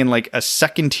playing in like a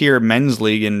second-tier men's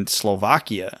league in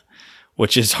Slovakia,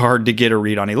 which is hard to get a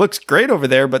read on. He looks great over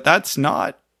there, but that's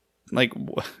not like,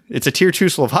 it's a tier 2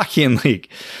 Slovakian league.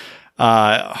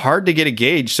 Hard to get a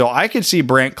gauge. So I could see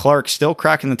Brandt Clarke still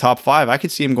cracking the top 5. I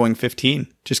could see him going 15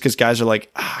 just because guys are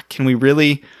like, can we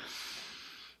really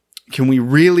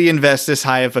invest this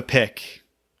high of a pick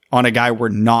on a guy we're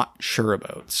not sure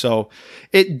about? So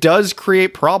it does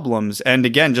create problems. And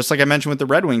again, just like I mentioned with the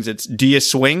Red Wings, it's, do you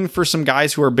swing for some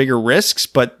guys who are bigger risks,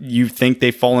 but you think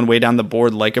they've fallen way down the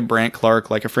board, like a Brandt Clarke,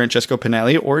 like a Francesco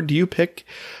Pinelli, or do you pick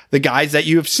the guys that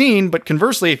you have seen? But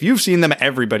conversely, if you've seen them,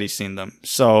 everybody's seen them.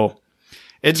 So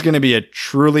it's going to be a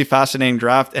truly fascinating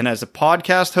draft. And as a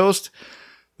podcast host,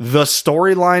 the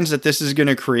storylines that this is going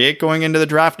to create going into the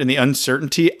draft and the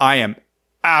uncertainty, I am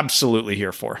absolutely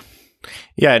here for.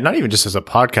 Yeah, not even just as a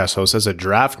podcast host, as a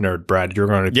draft nerd, Brad, you're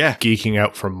going to be geeking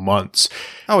out for months.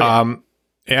 Oh, yeah.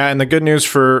 Yeah, and the good news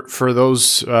for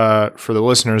those for the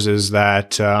listeners is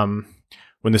that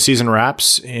when the season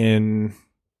wraps in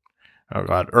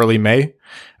early May,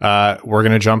 we're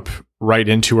going to jump right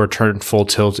into or turn full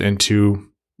tilt into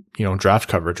draft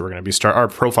coverage. We're going to be our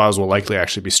profiles will likely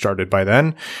actually be started by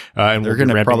then, and they're going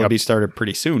to probably be started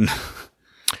pretty soon.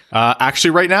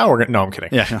 Actually, right now I'm kidding.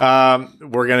 Yeah.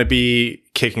 We're going to be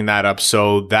kicking that up.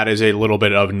 So that is a little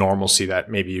bit of normalcy that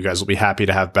maybe you guys will be happy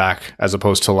to have back, as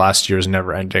opposed to last year's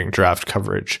never ending draft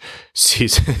coverage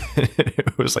season.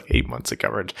 It was like 8 months of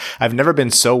coverage. I've never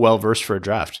been so well versed for a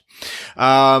draft.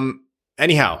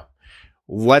 Anyhow,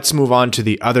 Let's move on to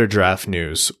the other draft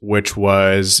news, which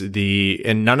was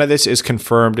and none of this is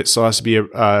confirmed. It still has to be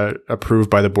approved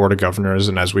by the Board of Governors.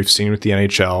 And as we've seen with the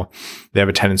NHL, they have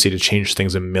a tendency to change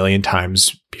things a million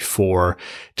times before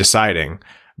deciding.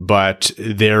 But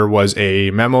there was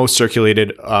a memo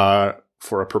circulated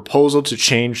for a proposal to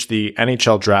change the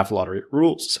NHL draft lottery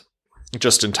rules.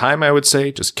 Just in time, I would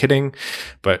say. Just kidding.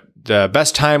 But the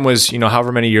best time was,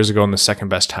 however many years ago, and the second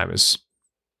best time is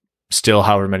still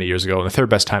however many years ago, and the third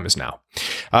best time is now.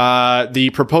 The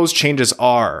proposed changes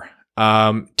are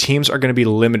teams are going to be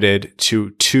limited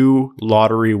to 2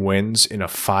 lottery wins in a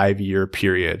 5-year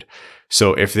period.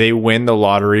 So if they win the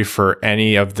lottery for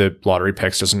any of the lottery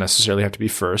picks, doesn't necessarily have to be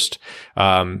first,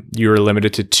 you're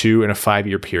limited to 2 in a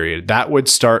 5-year period. That would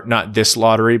start not this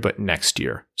lottery, but next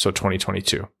year. So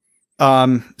 2022.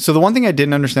 So the one thing I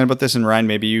didn't understand about this, and Ryan,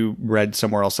 maybe you read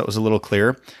somewhere else that was a little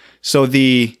clear. So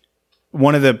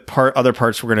one of the other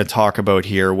parts we're going to talk about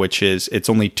here, which is it's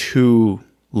only 2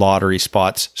 lottery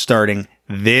spots starting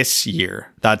this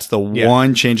year. That's the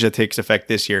one change that takes effect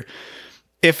this year.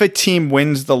 If a team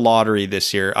wins the lottery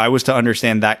this year, I was to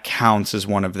understand that counts as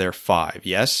one of their 5.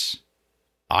 Yes?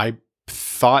 I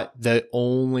thought that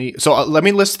only... So let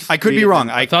me list... I could be wrong.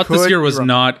 I thought this year was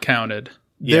not counted.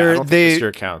 Yeah, I don't think this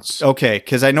year counts. Okay,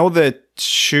 because I know the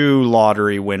 2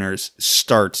 lottery winners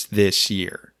starts this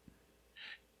year.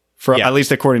 At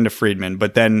least according to Friedman.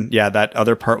 But then, that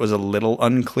other part was a little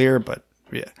unclear, but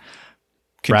yeah.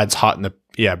 Brad's hot in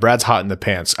the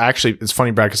pants. Actually, it's funny,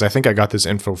 Brad, because I think I got this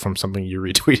info from something you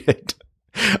retweeted.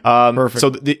 Perfect. So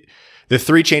the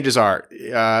 3 changes are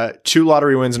 2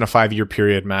 lottery wins in a 5-year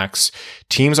period max.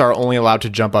 Teams are only allowed to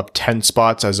jump up 10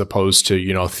 spots as opposed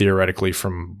to, theoretically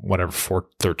from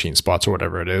 13 spots or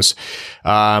whatever it is.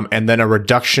 And then a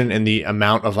reduction in the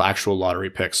amount of actual lottery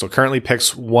picks. So currently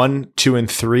picks 1, 2, and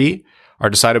 3 are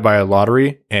decided by a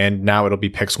lottery, and now it'll be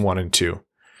picks 1 and 2.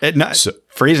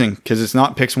 Freezing, because it's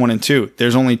not picks 1 and 2.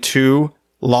 There's only 2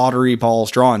 lottery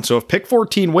balls drawn. So if pick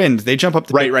 14 wins, they jump up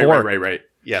to pick 4. Right.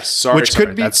 Yes, sorry.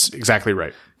 Could be, that's exactly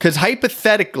right. Because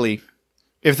hypothetically,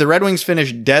 if the Red Wings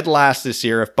finish dead last this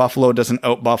year, if Buffalo doesn't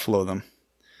out-Buffalo them,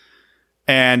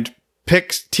 and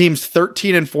picks teams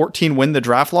 13 and 14 win the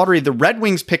draft lottery, the Red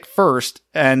Wings pick first,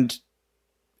 and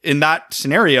in that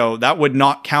scenario, that would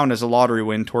not count as a lottery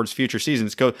win towards future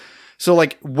seasons. So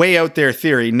like way out there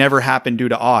theory, never happened due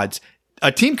to odds.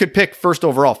 A team could pick first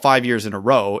overall 5 years in a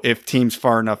row if teams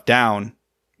far enough down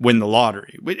win the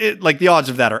lottery. The odds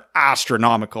of that are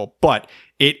astronomical, but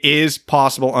it is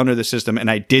possible under the system, and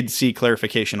I did see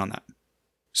clarification on that.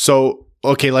 So,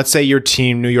 okay, let's say your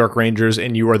team, New York Rangers,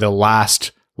 and you are the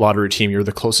last lottery team. You're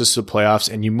the closest to the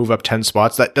playoffs, and you move up 10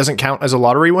 spots. That doesn't count as a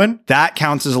lottery win? That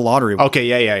counts as a lottery win. Okay,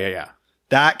 yeah.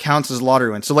 That counts as a lottery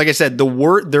win. So like I said,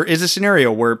 there is a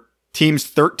scenario where teams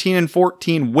 13 and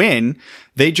 14 win,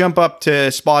 they jump up to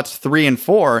spots 3 and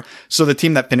 4. So the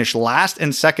team that finished last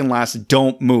and second last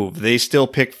don't move. They still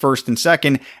pick first and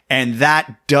second, and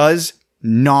that does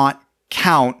not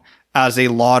count as a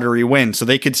lottery win. So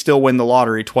they could still win the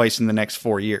lottery twice in the next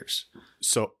 4 years.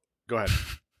 So go ahead.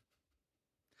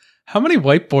 How many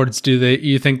whiteboards do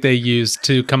you think they use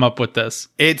to come up with this?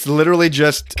 It's literally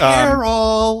just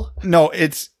Carol. No,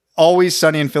 it's Always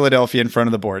Sunny in Philadelphia in front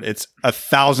of the board. It's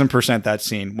 1,000% that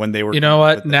scene when they were. You know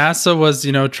what? NASA was,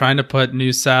 trying to put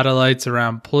new satellites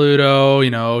around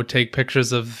Pluto, take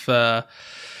pictures of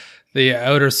the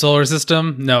outer solar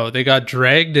system. No, they got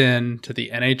dragged in to the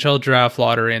NHL draft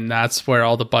lottery, and that's where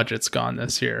all the budget's gone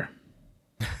this year.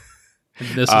 And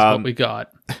this is what we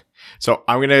got. So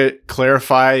I'm going to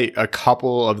clarify a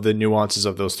couple of the nuances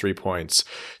of those 3 points.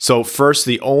 So first,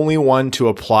 the only one to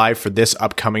apply for this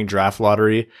upcoming draft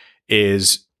lottery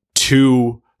is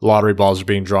 2 lottery balls are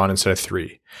being drawn instead of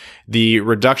 3. The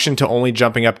reduction to only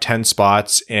jumping up 10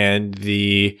 spots and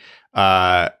the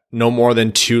no more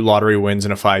than 2 lottery wins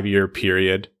in a 5-year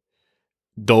period,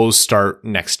 those start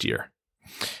next year,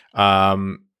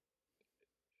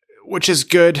 which is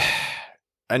good.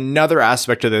 Another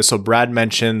aspect of this, so Brad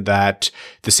mentioned that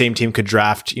the same team could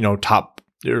draft, top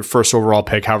first overall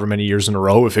pick however many years in a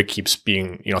row if it keeps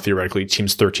being, theoretically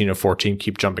teams 13 or 14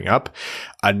 keep jumping up.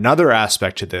 Another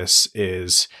aspect to this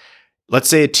is, let's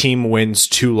say a team wins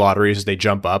 2 lotteries, they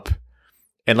jump up,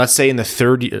 and let's say in the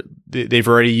third year, they've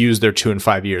already used their 2 and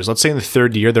 5 years. Let's say in the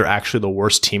third year, they're actually the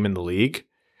worst team in the league.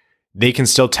 They can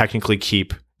still technically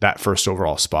keep that first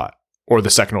overall spot or the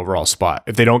second overall spot.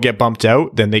 If they don't get bumped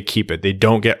out, then they keep it. They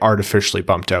don't get artificially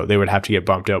bumped out. They would have to get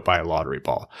bumped out by a lottery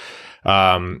ball.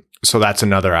 So that's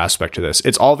another aspect to this.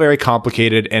 It's all very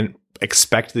complicated, and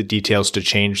expect the details to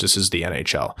change. This is the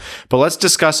NHL. But let's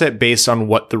discuss it based on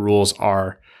what the rules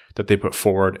are that they put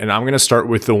forward. And I'm going to start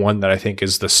with the one that I think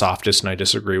is the softest and I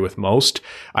disagree with most.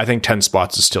 I think 10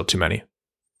 spots is still too many.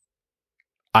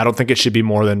 I don't think it should be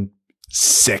more than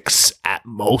 6, at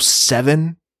most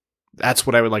 7. That's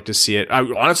what I would like to see it.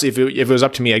 Honestly, if it was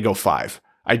up to me, I'd go 5.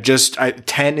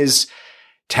 10 is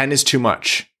too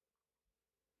much.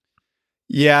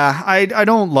 Yeah, I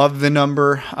don't love the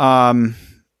number.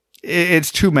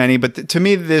 It's too many, but to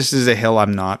me, this is a hill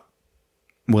I'm not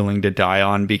willing to die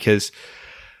on, because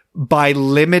by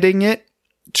limiting it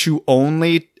to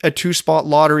only a 2-spot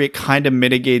lottery, it kind of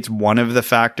mitigates one of the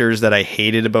factors that I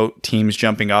hated about teams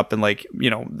jumping up. And like,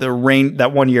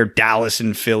 that one year Dallas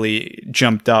and Philly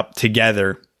jumped up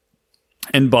together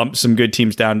and bumped some good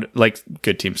teams down,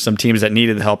 some teams that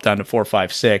needed the help down to 4,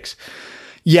 5, 6.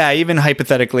 Yeah, even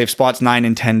hypothetically, if spots 9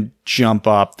 and 10 jump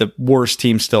up, the worst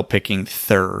team's still picking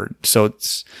 3rd. So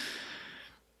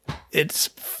it's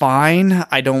fine.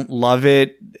 I don't love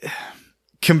it.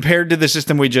 Compared to the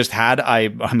system we just had,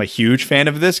 I'm a huge fan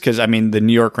of this, because, the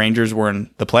New York Rangers were in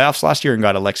the playoffs last year and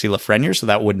got Alexis Lafreniere, so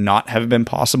that would not have been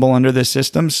possible under this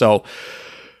system. So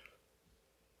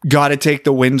got to take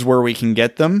the wins where we can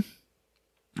get them.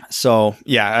 So,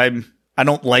 yeah, I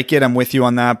don't like it. I'm with you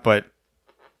on that, but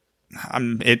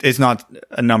it's not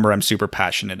a number I'm super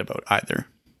passionate about either.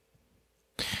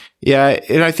 Yeah,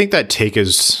 and I think that take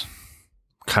is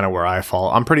kind of where I fall.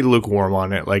 I'm pretty lukewarm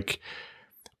on it. Like,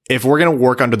 if we're going to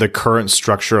work under the current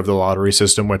structure of the lottery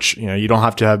system, which, you don't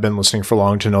have to have been listening for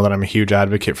long to know that I'm a huge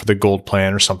advocate for the gold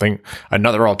plan or something,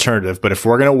 another alternative. But if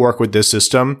we're going to work with this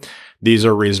system, these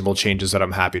are reasonable changes that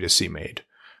I'm happy to see made.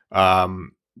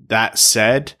 That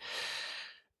said,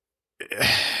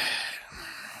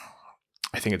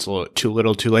 I think it's a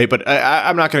little too late, but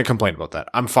I'm not going to complain about that.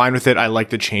 I'm fine with it. I like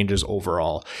the changes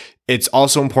overall. It's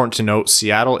also important to note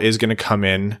Seattle is going to come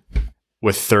in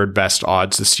with 3rd best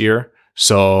odds this year.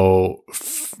 So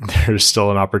there's still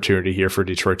an opportunity here for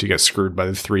Detroit to get screwed by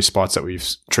the 3 spots that we've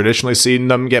traditionally seen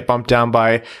them get bumped down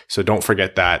by. So don't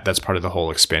forget that. That's part of the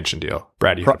whole expansion deal.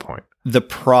 Brad, you have a point. The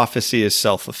prophecy is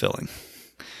self-fulfilling.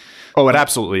 Oh, it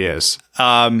absolutely is.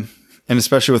 And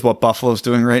especially with what Buffalo's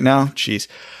doing right now. Jeez.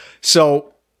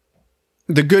 So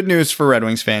the good news for Red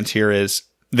Wings fans here is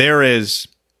there is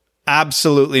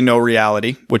absolutely no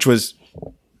reality, which was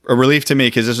a relief to me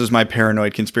because this was my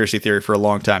paranoid conspiracy theory for a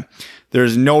long time.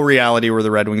 There's no reality where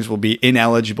the Red Wings will be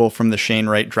ineligible from the Shane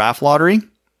Wright draft lottery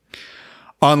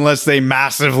unless they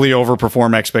massively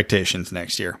overperform expectations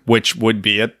next year, which would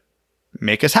be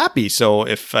make us happy. So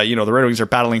if, the Red Wings are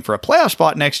battling for a playoff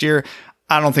spot next year,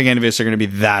 I don't think any of us are going to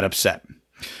be that upset.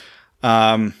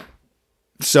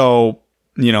 So,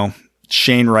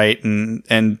 Shane Wright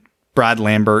and Brad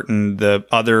Lambert and the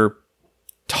other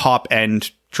top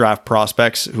end draft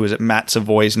prospects, who is it, Matt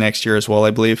Savoy's next year as well,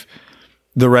 I believe.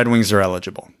 The Red Wings are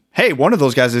eligible. Hey, one of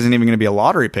those guys isn't even going to be a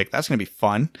lottery pick. That's going to be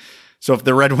fun. So if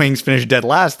the Red Wings finish dead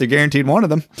last, they're guaranteed one of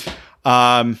them.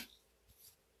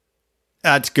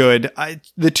 That's good.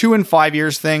 The 2 and 5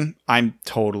 years thing, I'm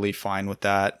totally fine with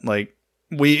that. Like,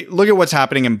 we look at what's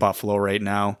happening in Buffalo right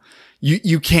now.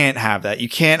 You can't have that. You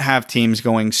can't have teams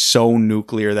going so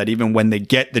nuclear that even when they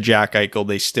get the Jack Eichel,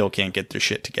 they still can't get their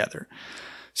shit together.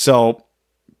 So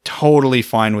totally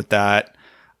fine with that.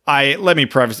 I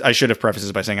should have prefaced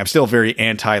this by saying I'm still very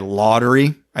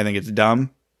anti-lottery. I think it's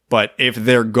dumb. But if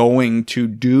they're going to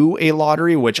do a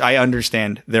lottery, which I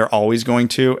understand they're always going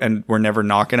to, and we're never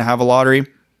not going to have a lottery,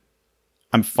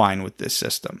 I'm fine with this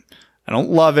system. I don't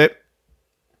love it.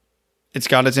 It's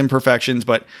got its imperfections,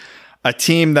 but a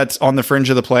team that's on the fringe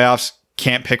of the playoffs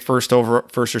can't pick first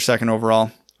or second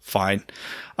overall. Fine.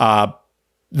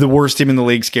 The worst team in the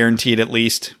league's guaranteed at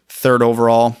least 3rd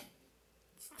overall.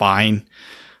 Fine.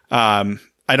 I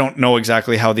don't know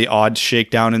exactly how the odds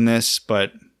shake down in this,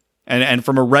 but and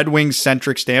from a Red Wings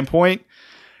centric standpoint,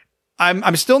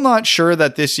 I'm still not sure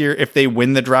that this year, if they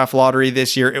win the draft lottery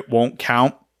this year, it won't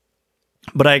count.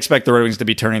 But I expect the Red Wings to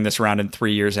be turning this around in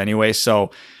 3 years anyway, so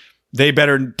they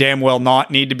better damn well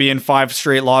not need to be in 5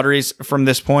 straight lotteries from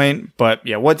this point. But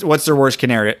yeah, what's their worst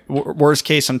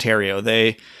case scenario?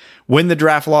 They win the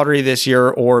draft lottery this year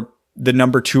or the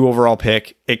number 2 overall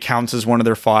pick. It counts as one of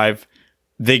their 5.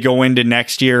 They go into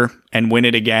next year and win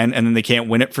it again, and then they can't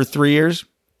win it for 3 years.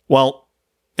 Well,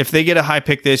 if they get a high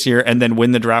pick this year and then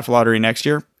win the draft lottery next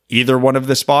year, either one of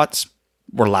the spots,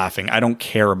 we're laughing. I don't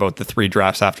care about the 3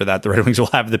 drafts after that. The Red Wings will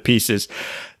have the pieces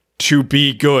to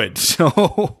be good.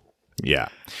 So yeah,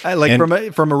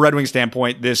 from a Red Wing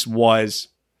standpoint, this was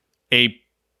a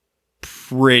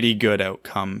pretty good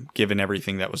outcome given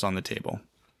everything that was on the table.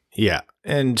 Yeah,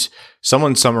 and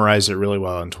someone summarized it really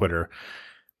well on Twitter.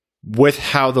 with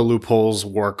how the loopholes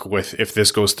work with if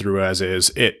this goes through as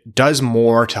is, it does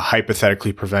more to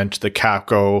hypothetically prevent the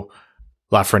Capco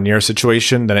Lafreniere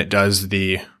situation than it does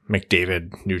the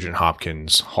McDavid, Nugent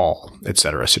Hopkins, Hall,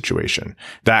 etc. situation.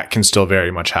 That can still very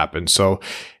much happen. So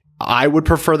I would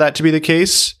prefer that to be the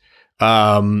case.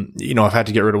 I've had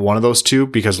to get rid of one of those two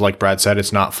because, like Brad said,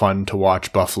 it's not fun to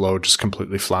watch Buffalo just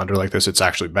completely flounder like this. It's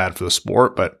actually bad for the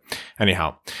sport. But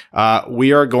anyhow,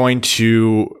 we are going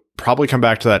to probably come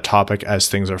back to that topic as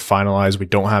things are finalized. We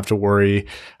don't have to worry.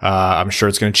 I'm sure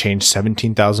it's going to change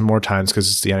 17,000 more times because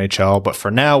it's the NHL. But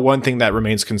for now, one thing that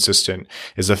remains consistent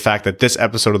is the fact that this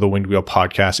episode of the Winged Wheel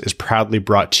podcast is proudly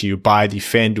brought to you by the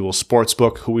FanDuel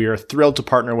Sportsbook, who we are thrilled to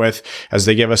partner with as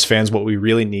they give us fans what we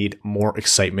really need: more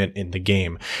excitement in the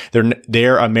game.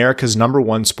 They're America's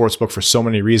 #1 sportsbook for so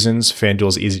many reasons. FanDuel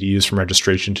is easy to use from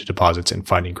registration to deposits and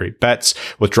finding great bets.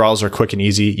 Withdrawals are quick and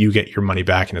easy. You get your money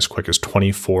back in as quick as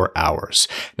 24 hours.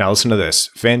 Now listen to this.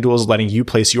 FanDuel is letting you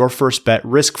place your first bet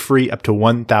risk-free up to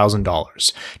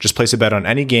 $1,000. Just place a bet on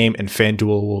any game and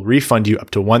FanDuel will refund you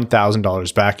up to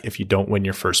 $1,000 back if you don't win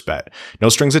your first bet. No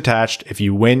strings attached. If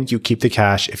you win, you keep the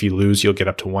cash. If you lose, you'll get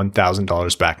up to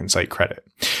 $1,000 back in site credit.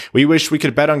 We wish we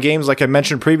could bet on games like I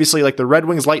mentioned previously, like the Red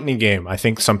Wings Lightning game. I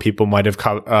think some people might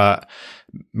have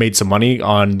made some money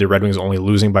on the Red Wings only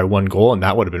losing by 1 goal, and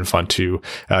that would have been fun to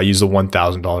use the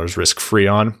 $1,000 risk-free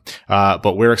on.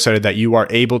 But we're excited that you are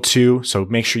able to, so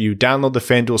make sure you download the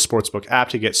FanDuel Sportsbook app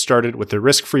to get started with the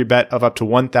risk-free bet of up to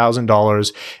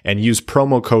 $1,000 and use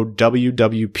promo code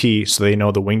WWP so they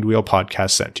know the Winged Wheel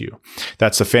podcast sent you.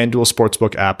 That's the FanDuel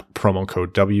Sportsbook app, promo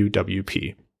code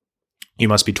WWP. You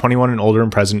must be 21 and older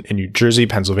and present in New Jersey,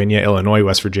 Pennsylvania, Illinois,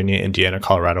 West Virginia, Indiana,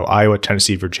 Colorado, Iowa,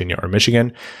 Tennessee, Virginia, or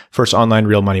Michigan. First online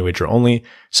real money wager only.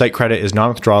 Site credit is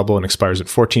non-withdrawable and expires in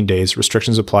 14 days.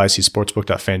 Restrictions apply. See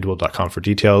sportsbook.fanduel.com for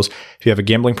details. If you have a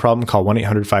gambling problem, call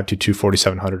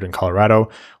 1-800-522-4700 in Colorado,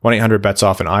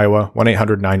 1-800-BETS-OFF in Iowa,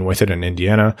 1-800-9-WITH-IT in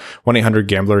Indiana,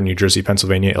 1-800-GAMBLER in New Jersey,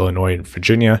 Pennsylvania, Illinois, and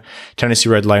Virginia. Tennessee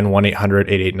Red Line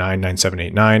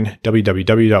 1-800-889-9789,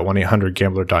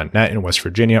 www.1800gambler.net in West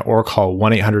Virginia, or call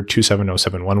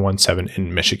 1-800-270-7117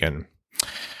 in Michigan.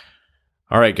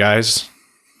 All right, guys.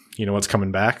 You know what's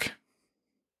coming back?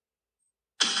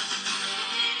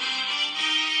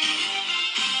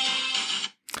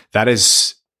 That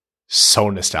is so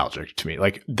nostalgic to me.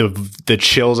 Like the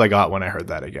chills I got when I heard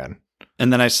that again.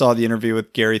 And then I saw the interview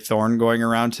with Gary Thorne going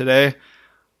around today.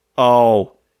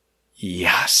 Oh,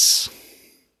 yes.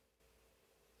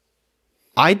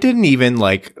 I didn't even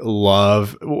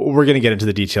love, we're going to get into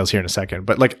the details here in a second,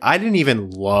 but I didn't even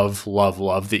love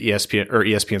the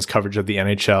ESPN's coverage of the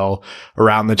NHL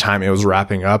around the time it was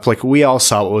wrapping up. We all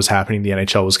saw what was happening. The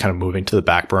NHL was kind of moving to the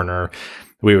back burner.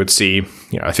 We would see,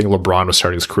 I think LeBron was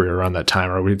starting his career around that time,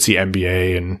 or we'd see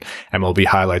NBA and MLB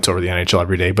highlights over the NHL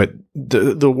every day. But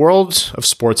the world of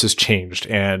sports has changed,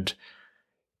 and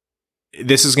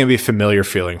this is going to be a familiar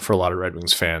feeling for a lot of Red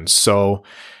Wings fans. So,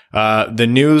 the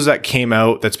news that came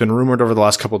out, that's been rumored over the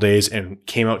last couple of days and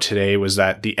came out today, was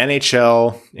that the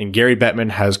NHL and Gary Bettman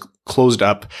has closed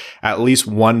up at least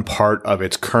one part of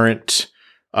its current,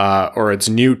 or its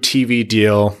new TV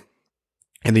deal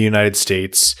in the United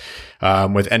States,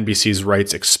 with NBC's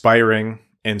rights expiring.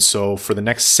 And so for the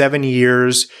next 7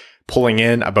 years, pulling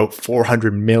in about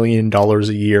 $400 million a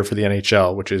year for the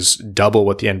NHL, which is double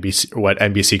what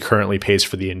NBC currently pays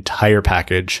for the entire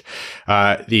package.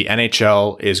 The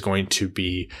NHL is going to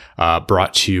be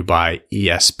brought to you by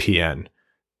ESPN,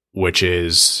 which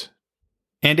is...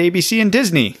 And ABC and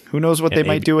Disney. Who knows what they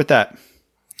might do with that?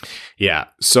 Yeah.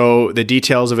 So the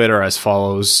details of it are as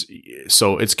follows.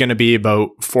 So it's going to be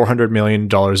about $400 million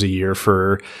a year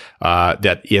for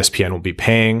that ESPN will be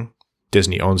paying.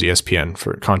 Disney owns ESPN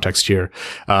for context here.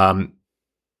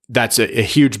 That's a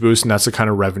huge boost, and that's the kind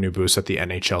of revenue boost that the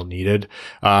NHL needed,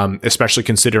 especially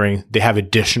considering they have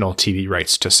additional TV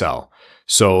rights to sell.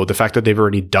 So the fact that they've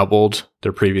already doubled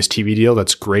their previous TV deal,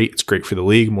 that's great. It's great for the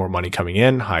league. More money coming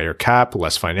in, higher cap,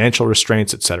 less financial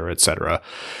restraints, et cetera, et cetera.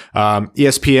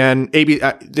 ESPN,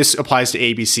 this applies to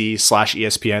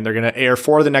ABC/ESPN. They're going to air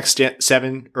four of the next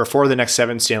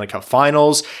seven Stanley Cup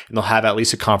finals, and they'll have at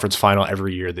least a conference final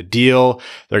every year of the deal.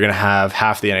 They're going to have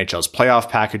half the NHL's playoff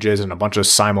packages and a bunch of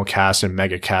simulcast and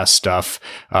megacast stuff,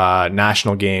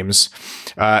 national games.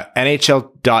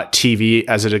 NHL.TV,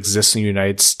 as it exists in the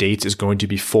United States, is going to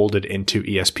be folded into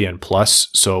ESPN Plus.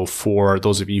 So for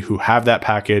those of you who have that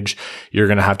package, you're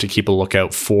going to have to keep a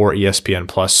lookout for ESPN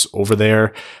Plus over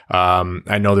there.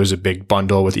 I know there's a big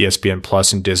bundle with ESPN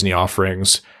Plus and Disney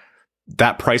offerings.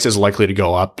 That price is likely to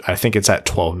go up. I think it's at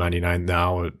 $12.99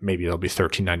 now. Maybe it'll be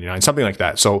 $13.99, something like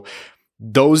that. So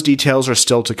those details are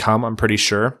still to come, I'm pretty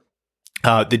sure.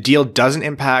 The deal doesn't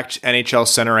impact NHL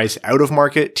Center Ice out of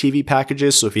market TV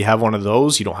packages. So if you have one of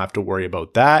those, you don't have to worry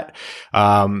about that.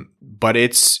 But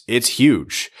it's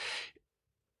huge.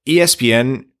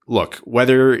 ESPN, look,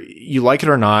 whether you like it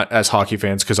or not as hockey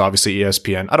fans, because obviously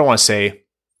ESPN, I don't want to say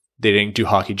they didn't do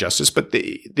hockey justice, but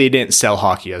they didn't sell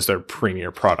hockey as their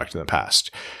premier product in the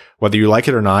past. Whether you like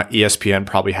it or not, ESPN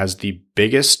probably has the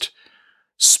biggest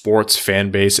sports fan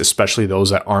base, especially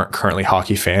those that aren't currently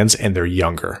hockey fans and they're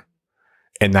younger.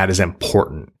 And that is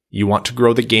important. You want to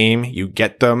grow the game, you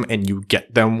get them, and you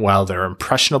get them while they're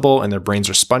impressionable and their brains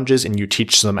are sponges, and you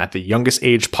teach them at the youngest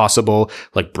age possible,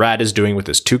 like Brad is doing with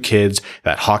his 2 kids,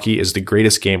 that hockey is the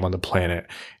greatest game on the planet.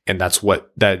 And that's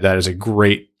what that is a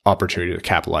great opportunity to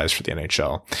capitalize for the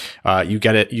NHL. You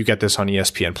get it. You get this on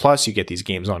ESPN Plus. You get these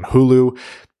games on Hulu.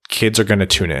 Kids are going to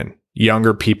tune in.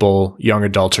 Younger people, young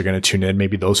adults are going to tune in,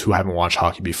 maybe those who haven't watched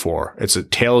hockey before. It's a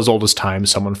tale as old as time.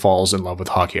 Someone falls in love with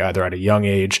hockey either at a young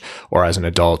age or as an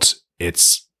adult.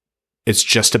 It's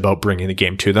just about bringing the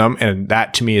game to them. And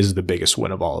that to me is the biggest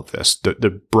win of all of this.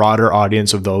 The broader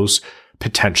audience of those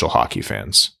potential hockey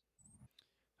fans.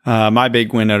 My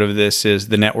big win out of this is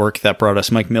the network that brought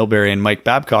us Mike Milbury and Mike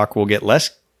Babcock will get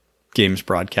less games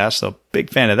broadcast. So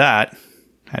big fan of that.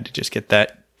 Had to just get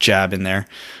that jab in there.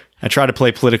 I try to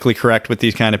play politically correct with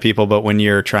these kind of people, but when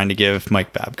you're trying to give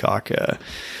Mike Babcock a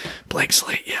blank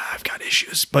slate, yeah, I've got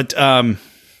issues. But I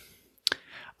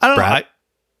don't know.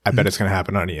 I bet it's going to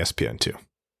happen on ESPN too.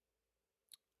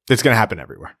 It's going to happen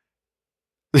everywhere.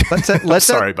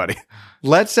 Sorry, buddy.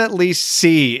 Let's at least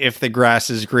see if the grass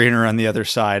is greener on the other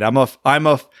side.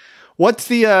 What's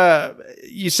the,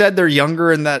 you said they're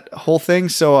younger in that whole thing.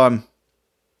 So,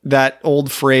 that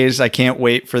old phrase, I can't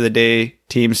wait for the day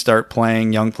teams start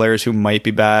playing young players who might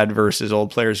be bad versus old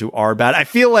players who are bad. I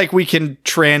feel like we can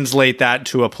translate that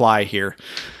to apply here.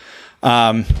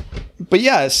 But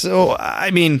yeah, so,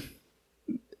 I mean,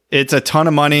 it's a ton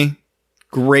of money.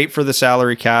 Great for the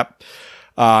salary cap.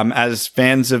 As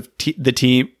fans of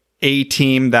a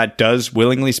team that does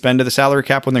willingly spend to the salary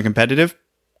cap when they're competitive,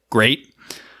 great.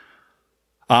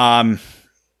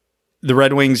 The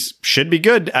Red Wings should be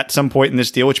good at some point in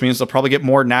this deal, which means they'll probably get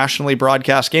more nationally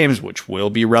broadcast games, which will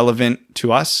be relevant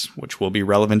to us, which will be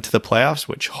relevant to the playoffs,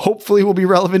 which hopefully will be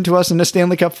relevant to us in the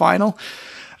Stanley Cup final.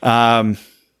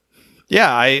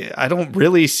 Yeah, I don't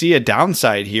really see a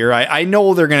downside here. I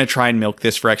know they're going to try and milk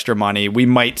this for extra money. We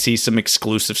might see some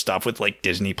exclusive stuff with like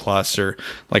Disney Plus or,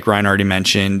 like Ryan already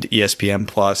mentioned, ESPN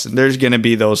Plus. And there's going to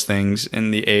be those things in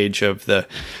the age of the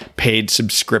paid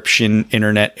subscription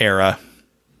internet era.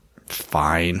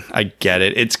 Fine, I get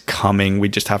it. It's coming. We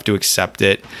just have to accept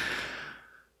it.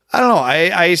 I don't know.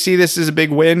 I see this as a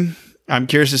big win. I'm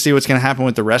curious to see what's going to happen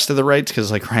with the rest of the rights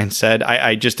because, like Ryan said,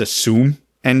 I just assume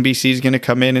NBC is going to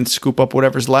come in and scoop up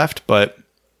whatever's left. But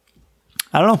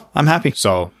I don't know. I'm happy.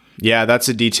 So, yeah, that's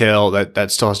a detail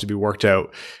that still has to be worked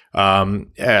out.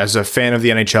 As a fan of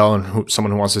the NHL and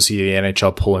someone who wants to see the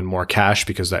NHL pull in more cash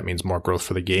because that means more growth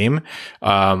for the game,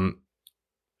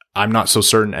 I'm not so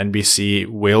certain NBC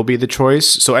will be the choice.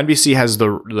 So NBC has the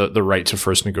right to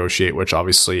first negotiate, which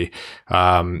obviously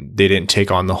they didn't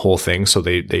take on the whole thing, so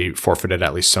they forfeited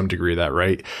at least some degree of that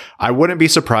right. I wouldn't be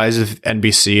surprised if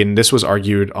NBC, and this was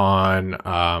argued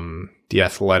on The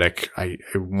Athletic, I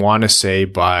want to say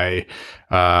by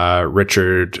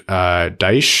Richard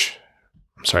Deitsch.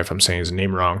 I'm sorry if I'm saying his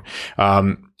name wrong.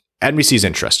 NBC's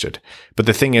interested, but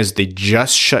the thing is, they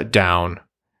just shut down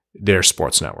their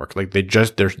sports network. Like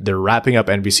they're wrapping up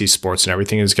NBC Sports and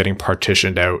everything is getting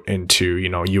partitioned out into,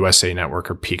 USA Network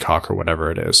or Peacock or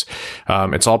whatever it is.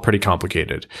 It's all pretty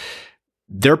complicated.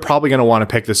 They're probably going to want to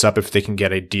pick this up if they can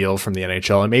get a deal from the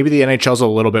NHL, and maybe the NHL is a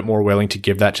little bit more willing to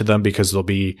give that to them because they'll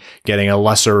be getting a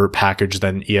lesser package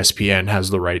than ESPN has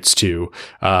the rights to.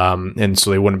 And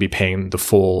so they wouldn't be paying the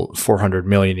full $400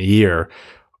 million a year.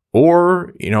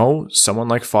 Or, someone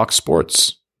like Fox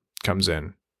Sports comes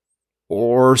in.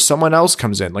 Or someone else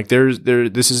comes in. Like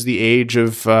this is the age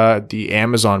of the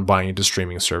Amazon buying into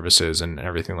streaming services and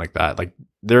everything like that. Like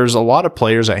there's a lot of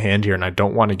players at hand here, and I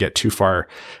don't want to get too far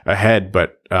ahead.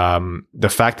 But the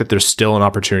fact that there's still an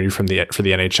opportunity for the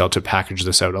NHL to package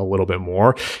this out a little bit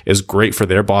more is great for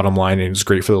their bottom line, and it's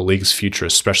great for the league's future,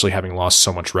 especially having lost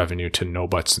so much revenue to no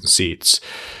butts and seats.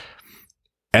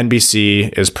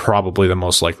 NBC is probably the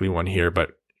most likely one here,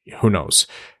 but who knows?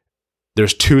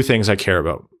 There's two things I care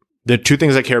about. The two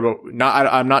things I care about,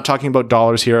 I'm not talking about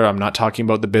dollars here. I'm not talking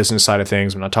about the business side of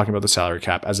things. I'm not talking about the salary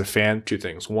cap. As a fan, two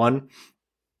things. One,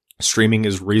 streaming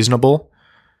is reasonable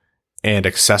and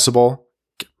accessible.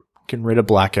 Get rid of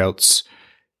blackouts.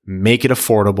 Make it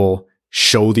affordable.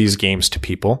 Show these games to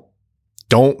people.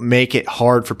 Don't make it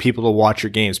hard for people to watch your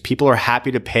games. People are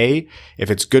happy to pay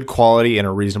if it's good quality and a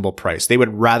reasonable price. They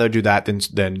would rather do that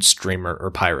than stream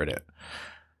or pirate it.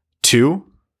 2.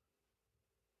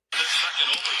 Second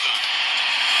overtime.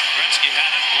 Gretzky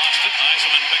had it, lost it.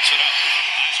 Eisenman picks it up.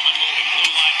 Eisenman moving.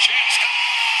 Blue line chance.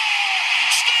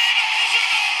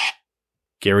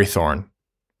 Gary Thorne.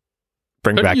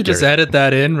 Bring Couldn't back you just Gary. edit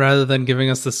that in rather than giving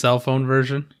us the cell phone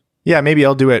version? Yeah, maybe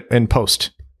I'll do it in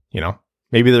post.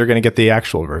 Maybe they're going to get the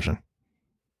actual version.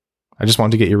 I just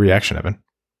wanted to get your reaction, Evan.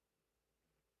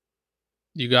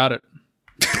 You got it.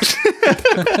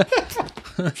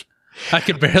 I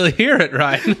could barely hear it,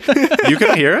 Ryan. You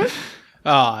couldn't hear it?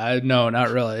 No, not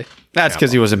really. That's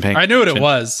because he wasn't paying. I knew what it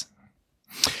was.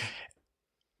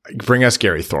 Bring us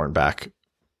Gary Thorne back.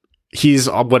 He's,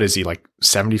 what is he, like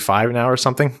 75 now or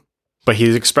something? But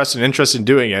he's expressed an interest in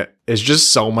doing it. It's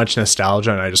just so much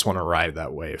nostalgia, and I just want to ride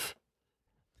that wave.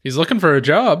 He's looking for a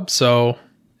job, so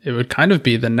it would kind of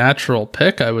be the natural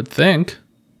pick, I would think.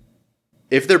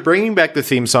 If they're bringing back the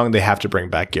theme song, they have to bring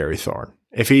back Gary Thorne.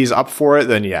 If he's up for it,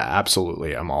 then yeah,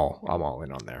 absolutely. I'm all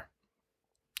in on there.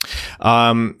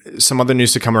 Some other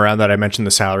news to come around that I mentioned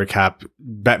the salary cap.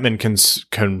 Bettman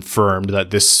confirmed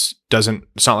that it's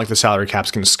not like the salary cap's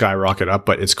going to skyrocket up,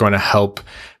 but it's going to help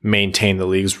maintain the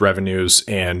league's revenues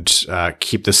and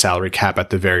keep the salary cap at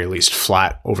the very least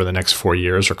flat over the next 4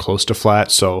 years or close to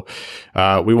flat. So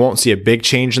we won't see a big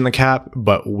change in the cap,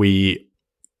 but we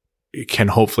can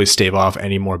hopefully stave off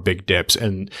any more big dips.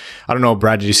 And I don't know,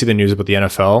 Brad, did you see the news about the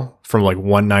NFL from like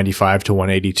 195 to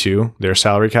 182, their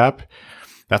salary cap?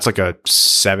 That's like a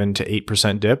 7 to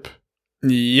 8% dip.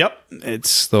 Yep.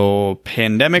 It's the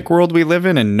pandemic world we live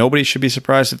in, and nobody should be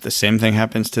surprised if the same thing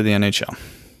happens to the NHL.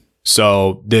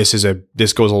 So this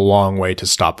goes a long way to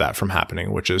stop that from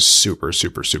happening, which is super,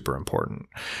 super, super important.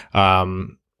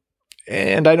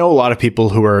 And I know a lot of people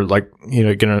who are like,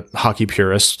 hockey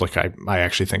purists, like I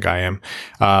actually think I am,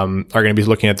 are going to be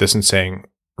looking at this and saying,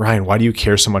 Ryan, why do you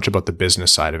care so much about the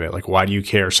business side of it? Like, why do you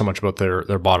care so much about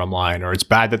their bottom line? Or it's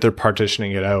bad that they're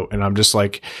partitioning it out. And I'm just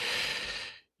like,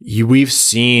 we've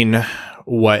seen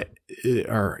what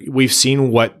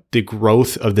the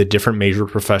growth of the different major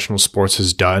professional sports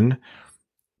has done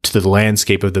to the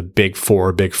landscape of the big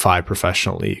 4, big 5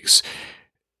 professional leagues.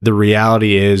 The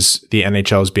reality is the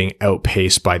NHL is being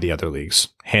outpaced by the other leagues,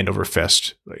 hand over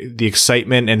fist. The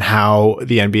excitement and how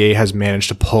the NBA has managed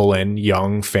to pull in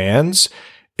young fans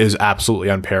is absolutely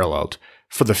unparalleled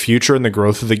for the future and the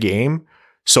growth of the game.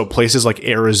 So places like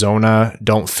Arizona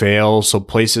don't fail. So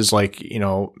places like,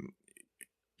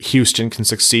 Houston can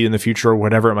succeed in the future or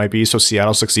whatever it might be. So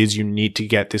Seattle succeeds. You need to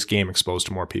get this game exposed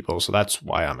to more people. So that's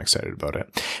why I'm excited about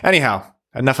it. Anyhow,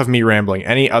 enough of me rambling.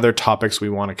 Any other topics we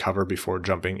want to cover before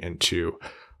jumping into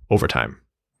overtime?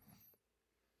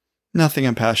 Nothing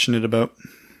I'm passionate about.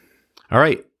 All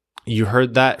right. You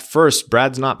heard that first.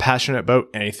 Brad's not passionate about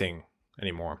anything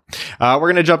anymore. We're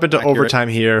going to jump into overtime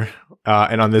here.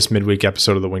 And on this midweek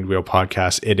episode of the Winged Wheel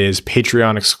podcast, it is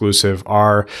Patreon exclusive.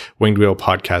 Our Winged Wheel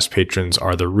podcast patrons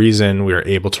are the reason we are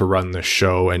able to run the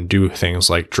show and do things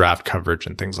like draft coverage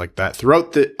and things like that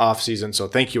throughout the off season. So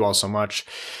thank you all so much.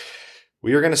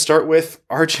 We are going to start with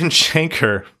Arjun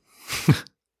Shankar.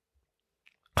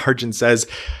 Arjun says,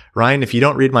 Ryan, if you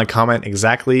don't read my comment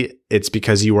exactly, it's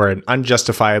because you are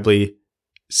unjustifiably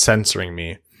censoring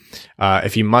me.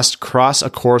 If you must cross a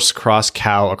course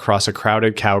cow across a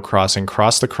crowded cow crossing,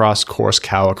 cross the course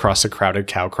cow across a crowded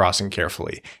cow crossing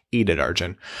carefully. Eat it,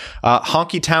 Arjun.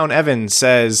 Honky Town Evan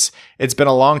says, it's been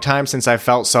a long time since I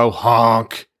felt so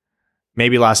honk.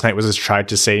 Maybe last night was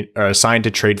a sign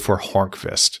to trade for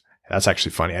Hornkfist. That's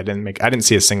actually funny. I didn't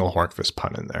see a single Hornkfist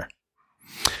pun in there.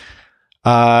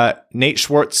 Nate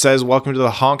Schwartz says, welcome to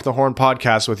the Honk the Horn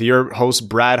podcast with your hosts,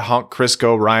 Brad Honk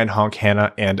Crisco, Ryan Honk,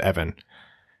 Hannah, and Evan.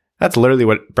 That's literally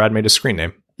what Brad made his screen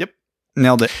name. Yep.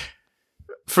 Nailed it.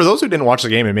 For those who didn't watch the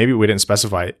game, and maybe we didn't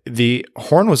specify, the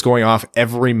horn was going off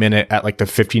every minute at like the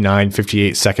 59,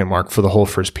 58 second mark for the whole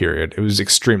first period. It was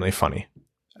extremely funny.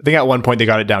 I think at one point they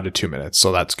got it down to 2 minutes,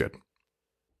 so that's good.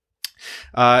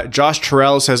 Josh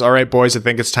Terrell says, all right, boys, I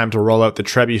think it's time to roll out the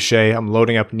trebuchet. I'm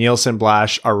loading up Nielsen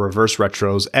Blash, our reverse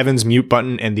retros, Evan's mute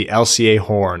button, and the LCA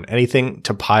horn. Anything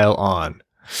to pile on?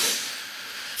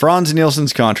 Franz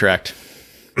Nielsen's contract.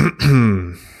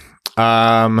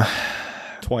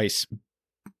 Twice.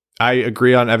 I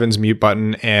agree on Evan's mute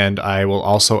button, and I will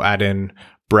also add in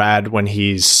Brad when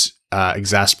he's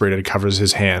exasperated, covers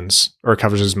his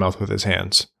mouth with his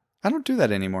hands. I don't do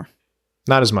that anymore.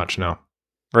 Not as much, no.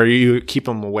 Or you keep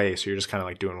them away, so you're just kind of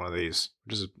like doing one of these,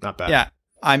 which is not bad. Yeah,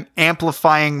 I'm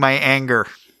amplifying my anger.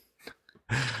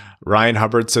 Ryan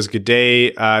Hubbard says, good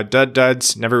day.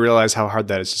 Duds. Never realized how hard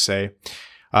that is to say.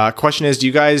 Question is, did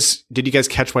you guys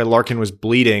catch why Larkin was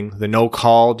bleeding? The no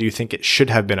call, do you think it should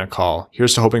have been a call?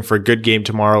 Here's to hoping for a good game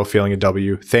tomorrow, feeling a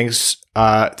W.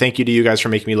 Thank you to you guys for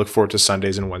making me look forward to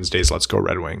Sundays and Wednesdays. Let's go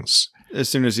Red Wings. As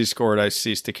soon as he scored, I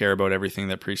ceased to care about everything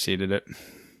that preceded it.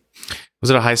 Was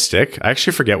it a high stick? I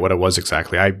actually forget what it was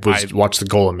exactly. I watched the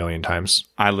goal a million times.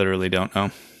 I literally don't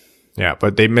know. Yeah,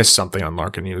 but they missed something on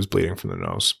Larkin. He was bleeding from the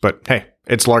nose. But hey,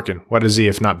 it's Larkin. What is he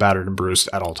if not battered and bruised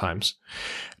at all times?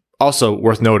 Also,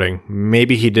 worth noting,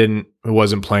 maybe he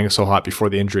wasn't playing so hot before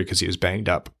the injury because he was banged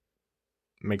up.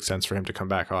 Makes sense for him to come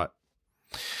back hot.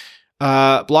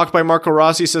 Blocked by Marco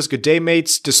Rossi says, good day,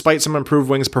 mates. Despite some improved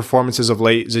Wings performances of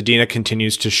late, Zadina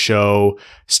continues to show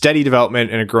steady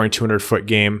development in a growing 200-foot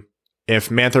game. If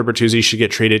Mantha or Bertuzzi should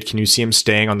get traded, can you see him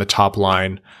staying on the top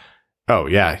line? Oh,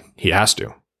 yeah, he has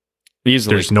to.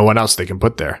 Easily. There's no one else they can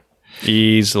put there.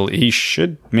 Easily. He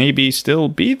should maybe still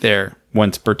be there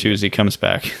once Bertuzzi comes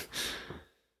back.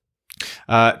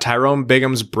 Tyrone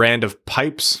Bigham's brand of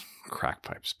crack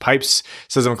pipes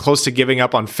says, I'm close to giving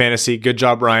up on fantasy. Good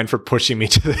job, Ryan, for pushing me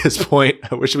to this point.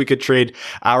 I wish we could trade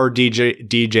our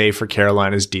DJ for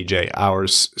Carolina's DJ.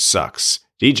 Ours sucks.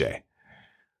 DJ.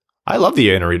 I love the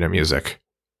in-arena music.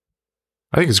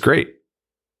 I think it's great.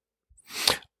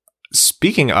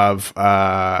 Speaking of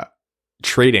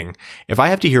trading, if I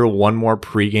have to hear one more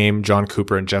pregame, John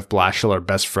Cooper and Jeff Blashill are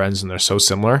best friends and they're so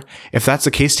similar. If that's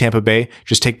the case, Tampa Bay,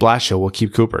 just take Blashill. We'll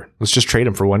keep Cooper. Let's just trade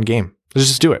him for one game. Let's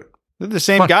just do it. They're the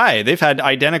same guy. They've had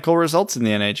identical results in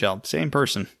the NHL. Same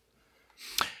person.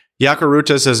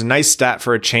 Yakaruta says, nice stat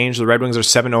for a change. The Red Wings are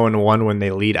 7-0-1 when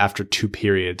they lead after 2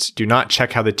 periods. Do not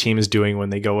check how the team is doing when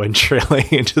they go in trailing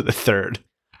into the third.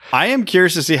 I am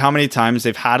curious to see how many times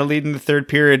they've had a lead in the third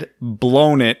period,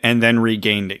 blown it, and then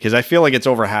regained it. Because I feel like it's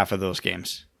over half of those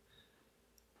games.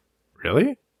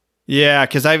 Really? Yeah,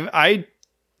 because I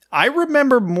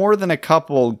remember more than a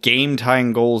couple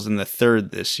game-tying goals in the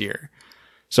third this year.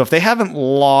 So if they haven't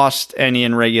lost any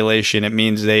in regulation, it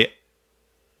means they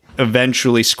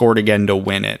eventually scored again to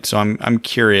win it. So I'm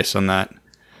curious on that.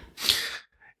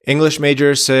 English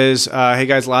Major says, hey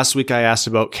guys, last week I asked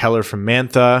about Keller from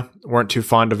Mantha. Weren't too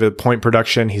fond of the point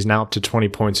production. He's now up to 20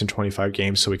 points in 25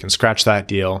 games, so we can scratch that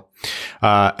deal.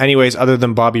 Anyways, other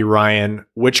than Bobby Ryan,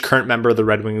 which current member of the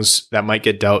Red Wings that might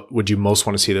get dealt would you most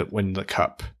want to see that win the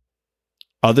cup?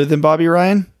 Other than Bobby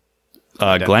Ryan?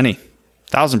 Glennie.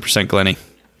 1000% Glennie.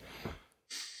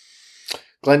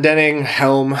 Glendening,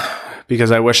 Helm,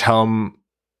 because I wish Helm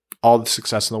all the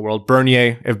success in the world.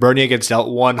 Bernier, if Bernier gets dealt,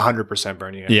 100%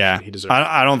 Bernier. Yeah, he deserves it.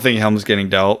 I don't think Helm's getting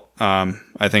dealt.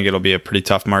 I think it'll be a pretty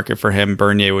tough market for him.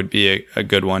 Bernier would be a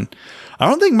good one. I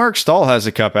don't think Mark Stahl has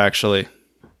a cup, actually.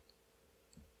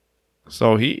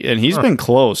 So he's been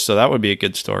close, so that would be a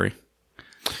good story.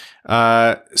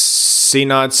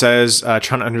 CNOD says,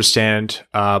 trying to understand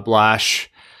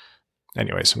Blash.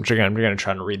 Anyways, I'm going to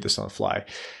try to read this on the fly.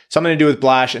 Something to do with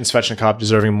Blash and Svechnikov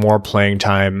deserving more playing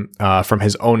time from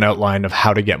his own outline of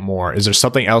how to get more. Is there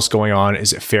something else going on?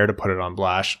 Is it fair to put it on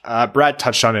Blash? Brad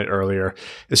touched on it earlier.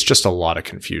 It's just a lot of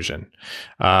confusion.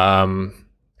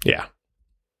 Yeah.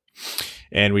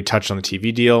 And we touched on the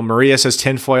TV deal. Maria says,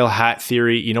 tinfoil hat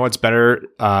theory. You know what's better?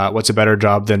 What's a better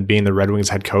job than being the Red Wings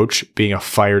head coach? Being a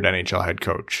fired NHL head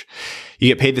coach. You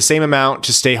get paid the same amount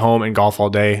to stay home and golf all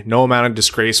day. No amount of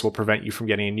disgrace will prevent you from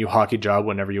getting a new hockey job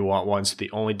whenever you want one. So the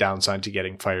only downside to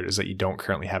getting fired is that you don't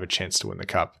currently have a chance to win the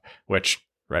cup, which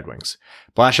Red Wings.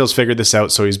 Blashill's figured this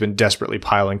out, so he's been desperately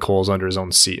piling coals under his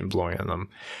own seat and blowing on them.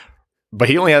 But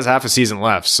he only has half a season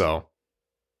left, so.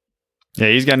 Yeah,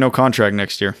 he's got no contract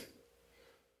next year.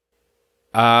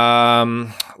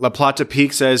 La Plata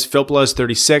Peak says Filppula is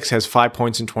 36, has 5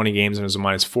 points in 20 games and is a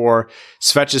 -4.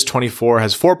 Svech is 24,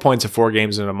 has 4 points in 4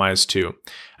 games and a -2.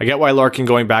 I get why Larkin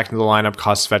going back into the lineup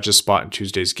cost Svech a spot in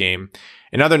Tuesday's game.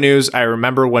 In other news, I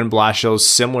remember when Blashill's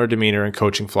similar demeanor and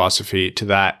coaching philosophy to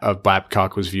that of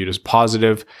Babcock was viewed as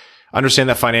positive. Understand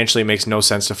that financially it makes no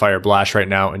sense to fire Blash right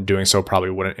now, and doing so probably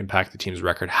wouldn't impact the team's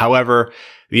record. However,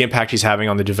 the impact he's having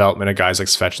on the development of guys like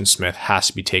Svech and Smith has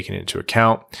to be taken into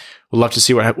account. We'd love to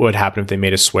see what would happen if they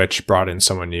made a switch, brought in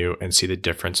someone new, and see the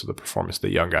difference of the performance of the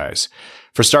young guys.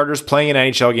 For starters, playing in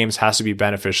NHL games has to be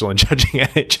beneficial in judging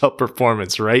NHL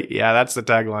performance, right? Yeah, that's the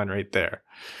tagline right there.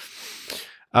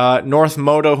 North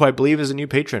Moto, who I believe is a new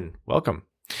patron, welcome,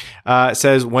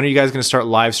 says, when are you guys going to start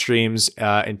live streams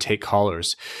and take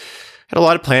callers? Had a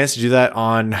lot of plans to do that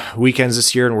on weekends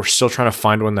this year, and we're still trying to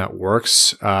find one that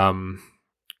works.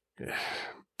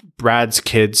 Brad's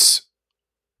kids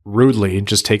rudely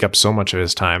just take up so much of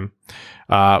his time,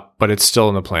 but it's still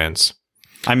in the plans.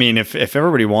 I mean, if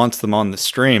everybody wants them on the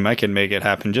stream, I can make it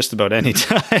happen just about any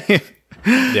time.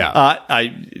 Yeah.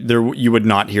 You would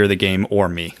not hear the game or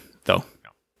me, though.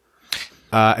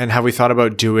 And have we thought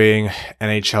about doing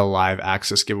NHL Live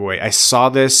access giveaway? I saw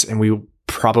this, and we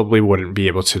probably wouldn't be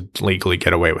able to legally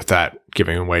get away with that,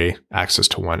 giving away access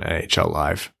to one NHL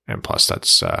Live. And plus,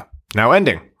 that's now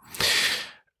ending.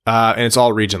 And it's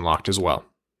all region locked as well.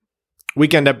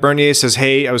 Weekend at Bernier says,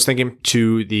 hey, I was thinking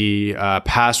to the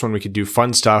past when we could do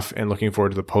fun stuff and looking forward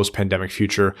to the post-pandemic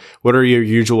future. What are your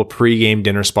usual pre-game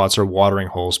dinner spots or watering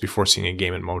holes before seeing a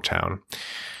game in Motown?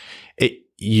 It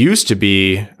used to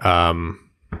be...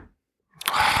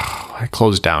 I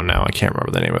closed down now. I can't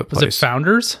remember the name of the place. Was it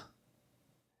Founders?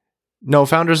 No,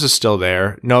 Founders is still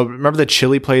there. No, remember the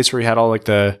chili place where you had all like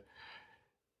the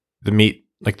meat,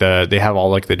 like they have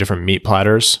all like the different meat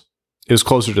platters? It was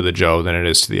closer to the Joe than it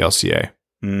is to the LCA.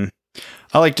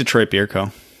 I like Detroit Beer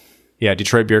Co. Yeah,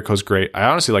 Detroit Beer Co. is great. I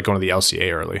honestly like going to the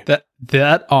LCA early.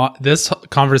 This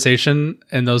conversation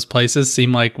and those places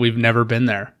seem like we've never been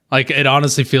there. Like, it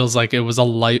honestly feels like it was a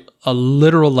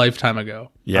literal lifetime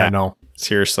ago. Yeah, I know.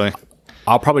 Seriously.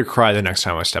 I'll probably cry the next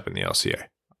time I step in the LCA.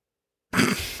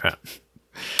 Yeah.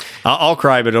 I'll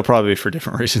cry, but it'll probably be for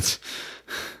different reasons.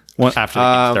 After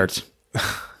the game starts.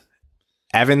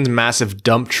 Evan's massive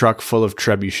dump truck full of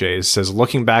trebuchets says,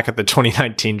 looking back at the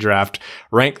 2019 draft,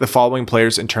 rank the following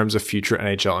players in terms of future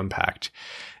NHL impact.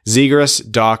 Zegras,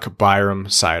 Doc, Byram,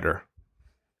 Seider.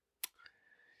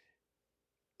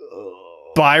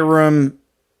 Byram,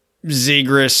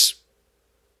 Zegras,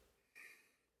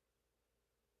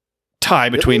 tie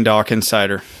between Doc and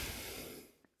Seider.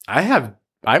 I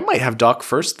might have Doc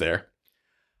first there.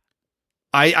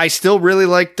 I still really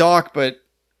like Doc, but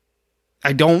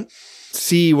I don't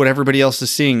see what everybody else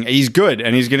is seeing. He's good,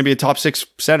 and he's going to be a top 6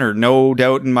 center, no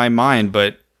doubt in my mind,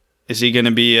 but is he going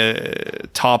to be a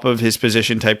top of his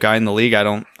position type guy in the league? I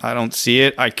don't see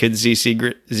it. I could see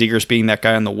Zegras being that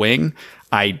guy on the wing.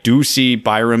 I do see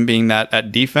Byram being that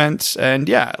at defense. And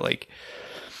yeah, like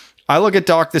I look at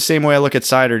Doc the same way I look at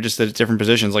Seider, just at different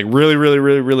positions. Like really, really,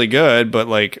 really, really good. But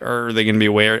like, are they going to be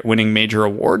winning major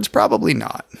awards? Probably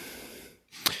not.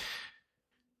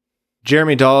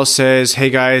 Jeremy Dahl says, hey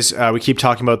guys, we keep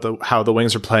talking about how the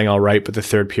Wings are playing all right, but the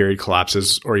third period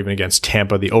collapses, or even against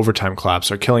Tampa, the overtime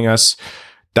collapse are killing us.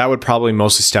 That would probably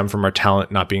mostly stem from our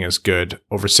talent not being as good.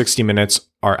 Over 60 minutes,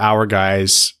 our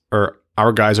guys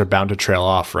are bound to trail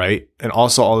off, right? And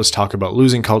also all this talk about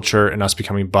losing culture and us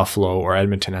becoming Buffalo or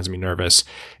Edmonton has me nervous.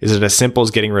 Is it as simple as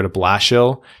getting rid of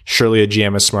Blashill? Surely a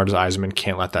GM as smart as Yzerman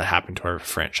can't let that happen to our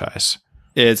franchise.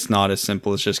 It's not as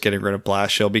simple as just getting rid of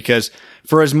Blashill, because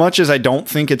for as much as I don't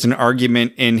think it's an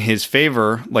argument in his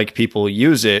favor, like people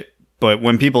use it, but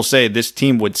when people say this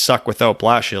team would suck without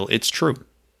Blashill, it's true.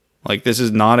 Like, this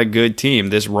is not a good team.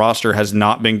 This roster has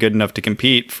not been good enough to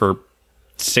compete for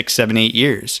 6, 7, 8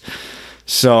 years.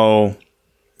 So,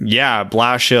 yeah,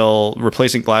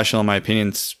 replacing Blashill, in my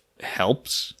opinion,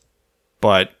 helps,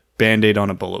 but Band-Aid on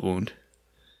a bullet wound.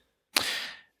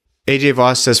 AJ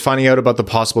Voss says, finding out about the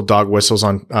possible dog whistles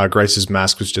on Grice's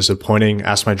mask was disappointing.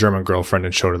 Asked my German girlfriend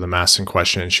and showed her the mask in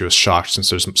question, and she was shocked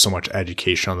since there's so much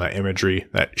education on that imagery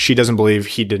that she doesn't believe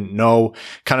he didn't know.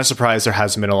 Kind of surprised there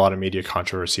hasn't been a lot of media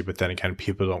controversy, but then again,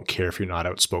 people don't care if you're not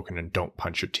outspoken and don't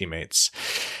punch your teammates.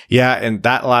 Yeah, and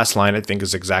that last line, I think,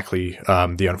 is exactly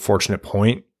the unfortunate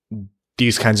point.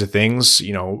 These kinds of things,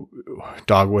 you know,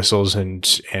 dog whistles and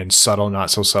subtle, not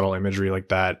so subtle imagery like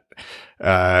that,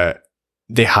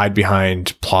 they hide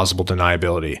behind plausible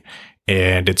deniability,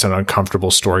 and it's an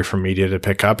uncomfortable story for media to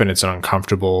pick up, and it's an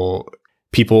uncomfortable,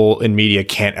 people in media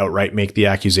can't outright make the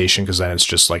accusation because then it's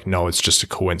just like, no, it's just a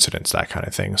coincidence, that kind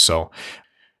of thing. So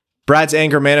Brad's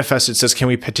anger manifested, says, can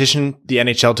we petition the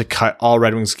NHL to cut all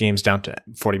Red Wings games down to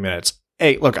 40 minutes?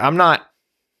 Hey, look, can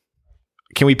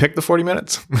we pick the 40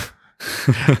 minutes?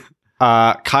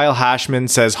 Kyle Hashman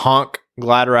says, honk,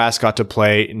 glad our ass got to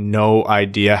play. No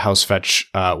idea how Svetch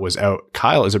was out.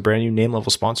 Kyle is a brand new name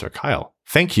level sponsor. Kyle,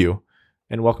 thank you,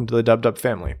 and welcome to the Dub Dub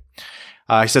family.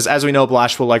 He says, as we know,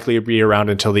 Blash will likely be around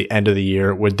until the end of the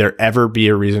year. Would there ever be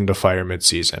a reason to fire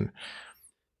midseason?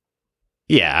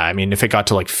 Yeah, I mean, if it got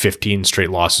to like 15 straight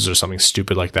losses or something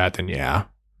stupid like that, then yeah.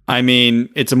 I mean,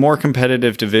 it's a more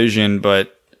competitive division,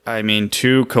 but I mean,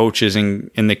 2 coaches in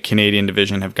the Canadian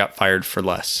division have got fired for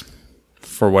less,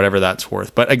 for whatever that's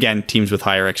worth. But again, teams with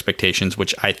higher expectations,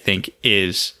 which I think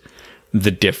is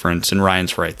the difference. And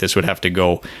Ryan's right. This would have to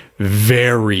go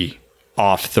very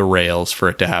off the rails for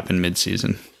it to happen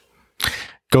midseason.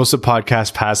 Ghost of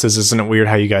Podcast Passes. Isn't it weird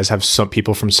how you guys have some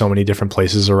people from so many different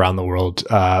places around the world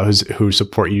who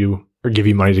support you or give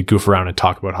you money to goof around and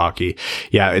talk about hockey?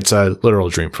 Yeah, it's a literal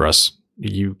dream for us.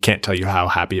 you can't tell you how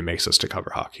happy it makes us to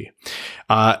cover hockey.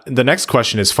 The next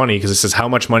question is funny because it says, how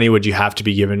much money would you have to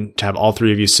be given to have all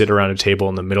three of you sit around a table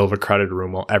in the middle of a crowded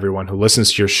room while everyone who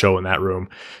listens to your show in that room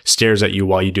stares at you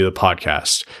while you do the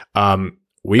podcast?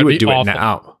 We would do it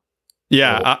now.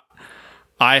 Yeah.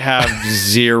 I have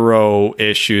zero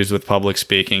issues with public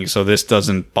speaking, so this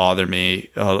doesn't bother me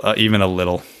even a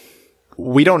little.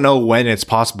 We don't know when it's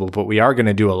possible, but we are going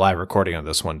to do a live recording of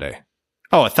this one day.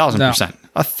 Oh, 1,000%.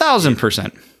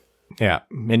 1,000%. Yeah.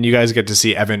 And you guys get to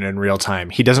see Evan in real time.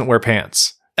 He doesn't wear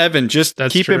pants. Evan, just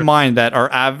That's keep true. in mind that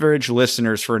our average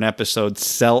listeners for an episode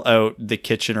sell out the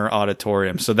Kitchener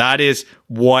Auditorium. So that is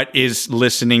what is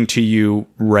listening to you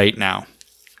right now.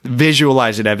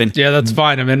 Visualize it, Evan. Yeah, that's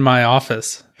fine. I'm in my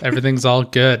office. Everything's all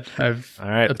good. All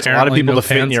right. It's a lot of people to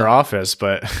fit in your office,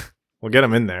 but we'll get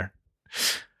them in there.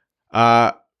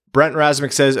 Brent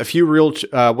Rasmick says,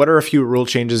 what are a few rule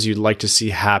changes you'd like to see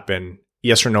happen?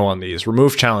 Yes or no on these?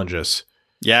 Remove challenges.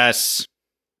 Yes.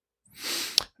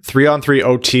 3-on-3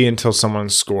 OT until someone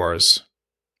scores.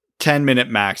 10-minute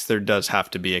max. There does have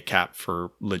to be a cap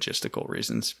for logistical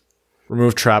reasons.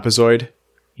 Remove trapezoid.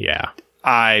 Yeah.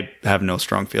 I have no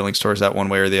strong feelings towards that one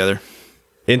way or the other.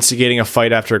 Instigating a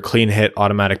fight after a clean hit,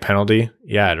 automatic penalty.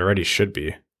 Yeah, it already should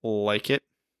be. Like it.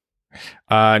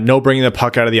 No bringing the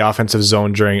puck out of the offensive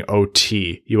zone during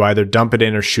OT. You either dump it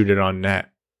in or shoot it on net.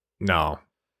 No.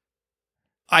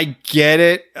 I get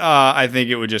it. I think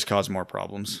it would just cause more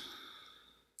problems.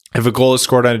 If a goal is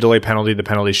scored on a delay penalty, the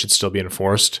penalty should still be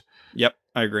enforced. Yep,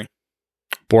 I agree.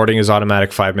 Boarding is automatic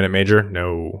 5-minute major.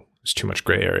 No, there's too much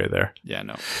gray area there. Yeah,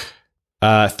 no.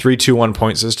 3-2-1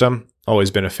 point system. Always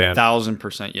been a fan.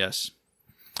 1,000% yes.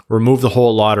 Remove the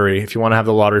whole lottery. If you want to have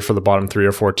the lottery for the bottom 3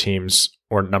 or 4 teams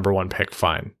or number 1 pick,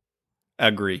 fine.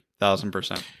 Agree.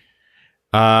 1,000%.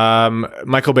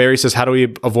 Michael Barry says, how do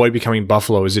we avoid becoming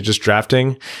Buffalo? Is it just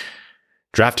drafting?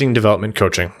 Drafting, development,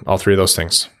 coaching. All 3 of those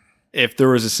things. If there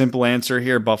was a simple answer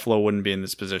here, Buffalo wouldn't be in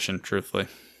this position, truthfully.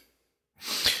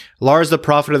 Lars, the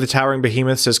prophet of the towering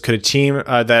behemoth, says, could a team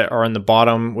that are in the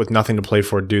bottom with nothing to play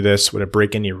for do this? Would it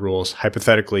break any rules?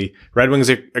 Hypothetically, Red Wings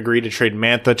agreed to trade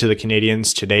Mantha to the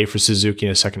Canadiens today for Suzuki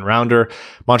in a second rounder.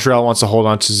 Montreal wants to hold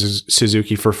on to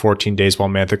Suzuki for 14 days while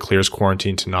Mantha clears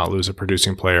quarantine to not lose a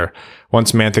producing player.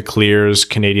 Once Mantha clears,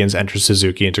 Canadiens enter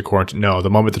Suzuki into quarantine. No, the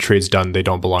moment the trade's done, they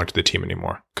don't belong to the team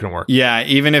anymore. Couldn't work. Yeah,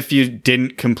 even if you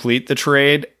didn't complete the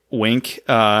trade, wink,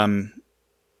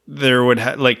 there would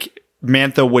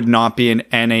Mantha would not be an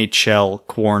NHL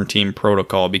quarantine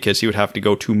protocol because he would have to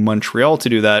go to Montreal to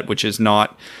do that, which is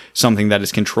not something that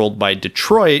is controlled by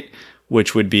Detroit,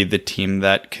 which would be the team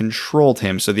that controlled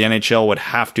him. So the NHL would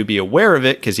have to be aware of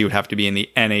it because he would have to be in the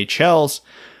NHL's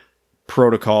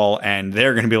protocol, and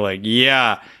they're going to be like,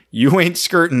 yeah, you ain't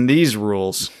skirting these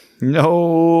rules.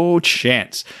 No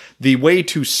chance. The way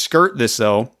to skirt this,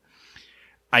 though,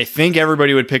 I think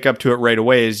everybody would pick up to it right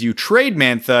away, is you trade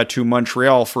Mantha to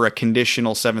Montreal for a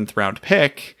conditional 7th round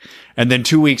pick, and then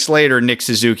 2 weeks later, Nick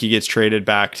Suzuki gets traded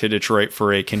back to Detroit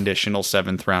for a conditional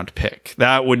 7th round pick.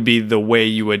 That would be the way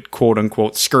you would quote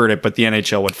unquote skirt it, but the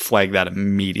NHL would flag that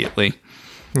immediately.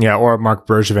 Yeah, or Mark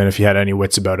Bergevin, if he had any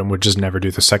wits about him, would just never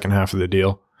do the second half of the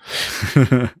deal.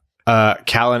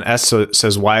 Callan S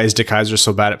says, why is DeKaiser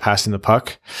so bad at passing the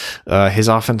puck? His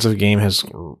offensive game has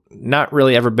not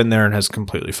really ever been there and has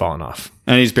completely fallen off.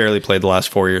 And he's barely played the last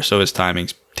 4 years, so his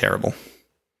timing's terrible.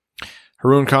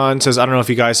 Haroon Khan says, I don't know if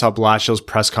you guys saw Blashill's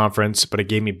press conference, but it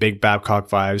gave me big Babcock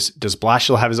vibes. Does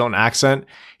Blashill have his own accent?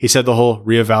 He said the whole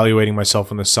reevaluating myself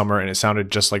in the summer, and it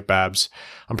sounded just like Babs.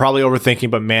 I'm probably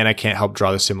overthinking, but man, I can't help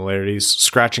draw the similarities.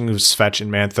 Scratching Svetch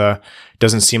and Mantha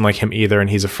doesn't seem like him either, and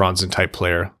he's a Franzen type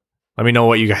player. Let me know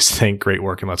what you guys think. Great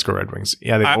work, and let's go Red Wings.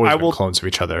 Yeah, they've always been clones of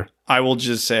each other. I will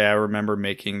just say I remember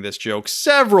making this joke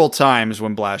several times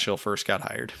when Blashill first got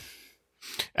hired.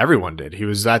 Everyone did.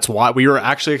 That's why we were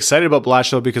actually excited about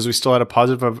Blashill, because we still had a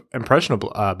positive impression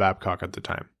of Babcock at the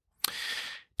time.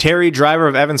 Terry, driver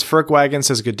of Evans Folkwagon,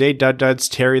 says, good day, Duds.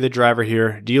 Terry, the driver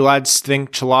here. Do you lads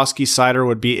think Cholowski Cider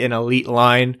would be an elite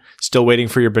line? Still waiting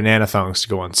for your banana thongs to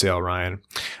go on sale, Ryan.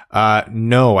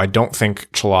 No, I don't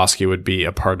think Cholowski would be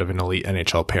a part of an elite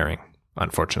NHL pairing,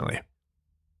 unfortunately.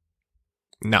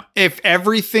 No. If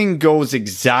everything goes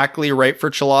exactly right for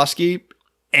Cholowski,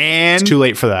 and it's too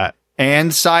late for that.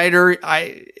 And Cider,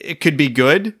 it could be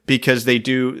good because they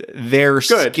do their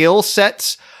skill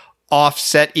sets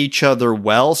offset each other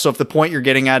well. So if the point you're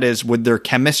getting at is, would their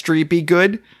chemistry be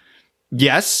good?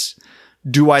 Yes.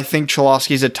 Do I think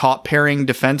Cholowski's a top pairing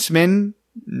defenseman?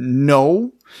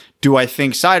 No. Do I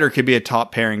think Cider could be a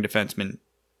top pairing defenseman?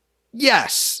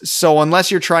 Yes. So unless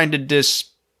you're trying to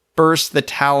disperse the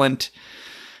talent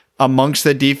amongst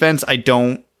the defense, I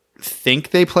don't think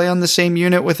they play on the same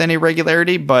unit with any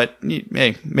regularity, but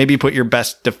hey, maybe you put your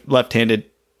best left-handed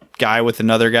guy with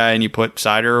another guy and you put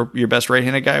Seider, your best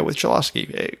right-handed guy, with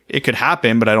Cholowski. It could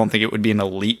happen, but I don't think it would be an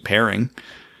elite pairing.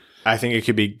 I think it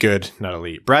could be good, not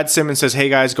elite. Brad Simmons says, hey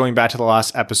guys, going back to the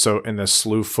last episode in the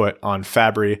slew foot on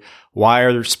Fabry, why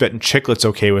are Spit and Chicklets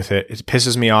okay with it? It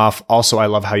pisses me off. Also, I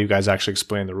love how you guys actually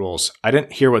explain the rules. I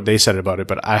didn't hear what they said about it,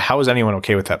 but how is anyone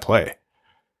okay with that play?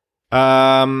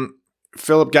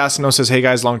 Philip Gastineau says, hey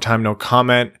guys, long time no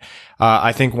comment.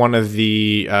 I think one of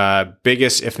the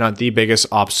biggest, if not the biggest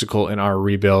obstacle in our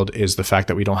rebuild is the fact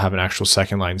that we don't have an actual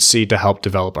second line C to help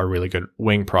develop our really good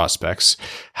wing prospects.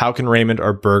 How can Raymond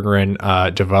or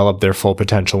Bergeron develop their full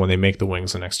potential when they make the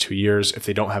Wings the next 2 years if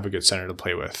they don't have a good center to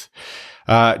play with?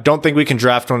 Don't think we can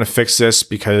draft one to fix this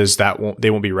because they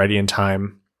won't be ready in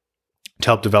time to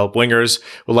help develop wingers.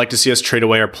 Would like to see us trade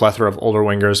away our plethora of older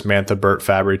wingers, Mantha, Burt,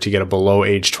 Fabry, to get a below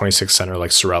age 26 center like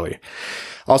Cirelli.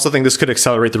 Also think this could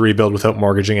accelerate the rebuild without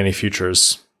mortgaging any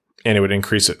futures, and it would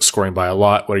increase it scoring by a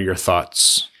lot. What are your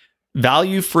thoughts?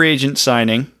 Value free agent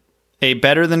signing, a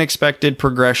better than expected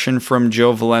progression from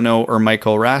Joe Veleno or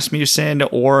Michael Rasmussen,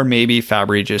 or maybe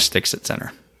Fabry just sticks at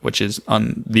center, which is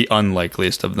the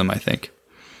unlikeliest of them, I think.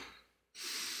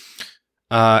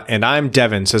 And I'm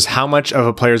Devin, says, how much of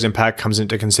a player's impact comes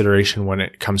into consideration when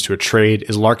it comes to a trade?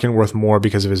 Is Larkin worth more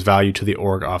because of his value to the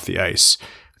org off the ice?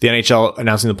 The NHL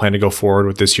announcing the plan to go forward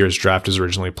with this year's draft as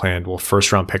originally planned. Will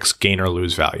first round picks gain or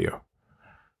lose value?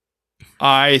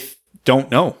 I don't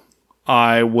know.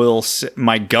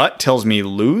 My gut tells me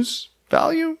lose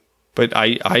value, but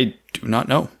I do not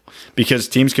know, because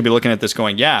teams could be looking at this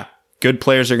going, yeah, good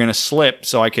players are going to slip,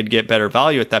 so I could get better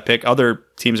value at that pick. Other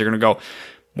teams are going to go,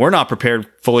 we're not prepared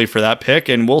fully for that pick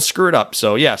and we'll screw it up.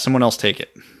 So yeah, someone else take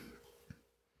it.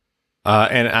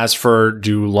 And as for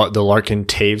do the Larkin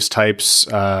Taves types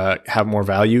have more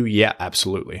value? Yeah,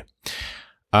 absolutely.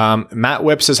 Matt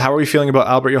Whip says, how are we feeling about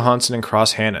Albert Johansson and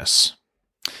Cross Hannes?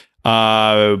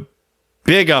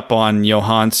 Big up on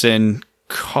Johansson.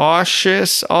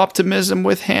 Cautious optimism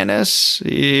with Hannes.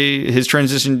 His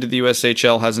transition to the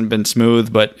USHL hasn't been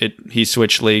smooth, but he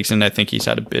switched leagues and I think he's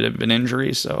had a bit of an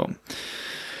injury. So,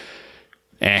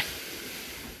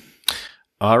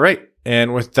 All right.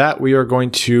 And with that, we are going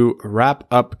to wrap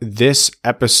up this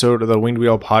episode of the Winged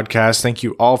Wheel podcast. Thank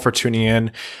you all for tuning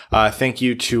in. Thank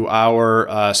you to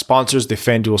our sponsors, the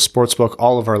FanDuel Sportsbook,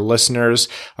 all of our listeners,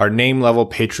 our name-level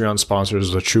Patreon sponsors,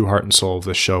 the true heart and soul of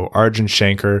the show, Arjun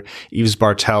Shankar, Yves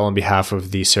Bartel on behalf of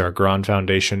the Sarah Grand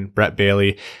Foundation, Brett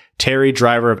Bailey, Terry,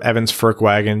 driver of Evans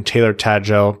Ferkwagon, Taylor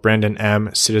Tadgell, Brandon M.,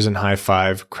 Citizen High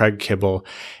Five, Craig Kibble,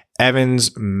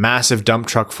 Evans, massive dump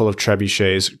truck full of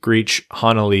trebuchets, Greach,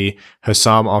 Hanali,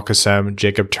 Hassam Al-Qassem,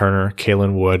 Jacob Turner,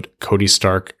 Kalen Wood, Cody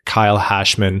Stark, Kyle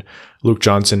Hashman, Luke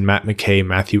Johnson, Matt McKay,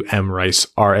 Matthew M. Rice,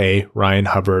 R.A., Ryan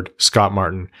Hubbard, Scott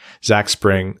Martin, Zach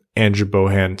Spring, Andrew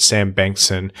Bohan, Sam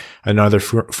Bankson, another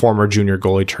former junior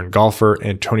goalie turned golfer,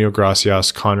 Antonio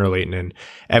Gracias, Connor Leighton,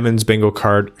 Evans bingo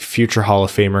card, future Hall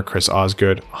of Famer Chris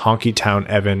Osgood, Honky Town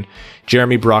Evan,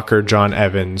 Jeremy Brocker, John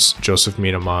Evans, Joseph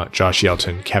Minama, Josh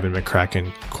Yelton, Kevin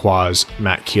McCracken, Quaz,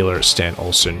 Matt Keeler, Stan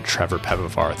Olson, Trevor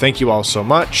Pevavar. Thank you all so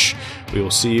much. We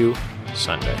will see you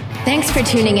Sunday. Thanks for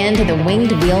tuning in to the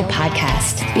Winged Wheel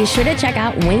Podcast. Be sure to check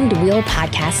out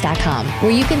wingedwheelpodcast.com,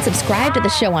 where you can subscribe to the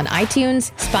show on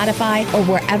iTunes, Spotify, or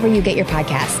wherever you get your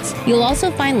podcasts. You'll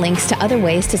also find links to other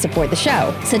ways to support the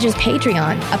show, such as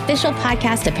Patreon, official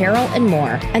podcast apparel, and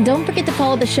more. And don't forget to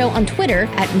follow the show on Twitter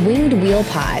at Winged Wheel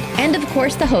Pod. And of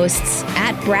course, the hosts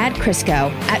at Brad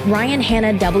Crisco, at Ryan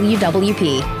Hanna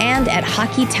WWP, and at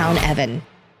Hockey Town Evan.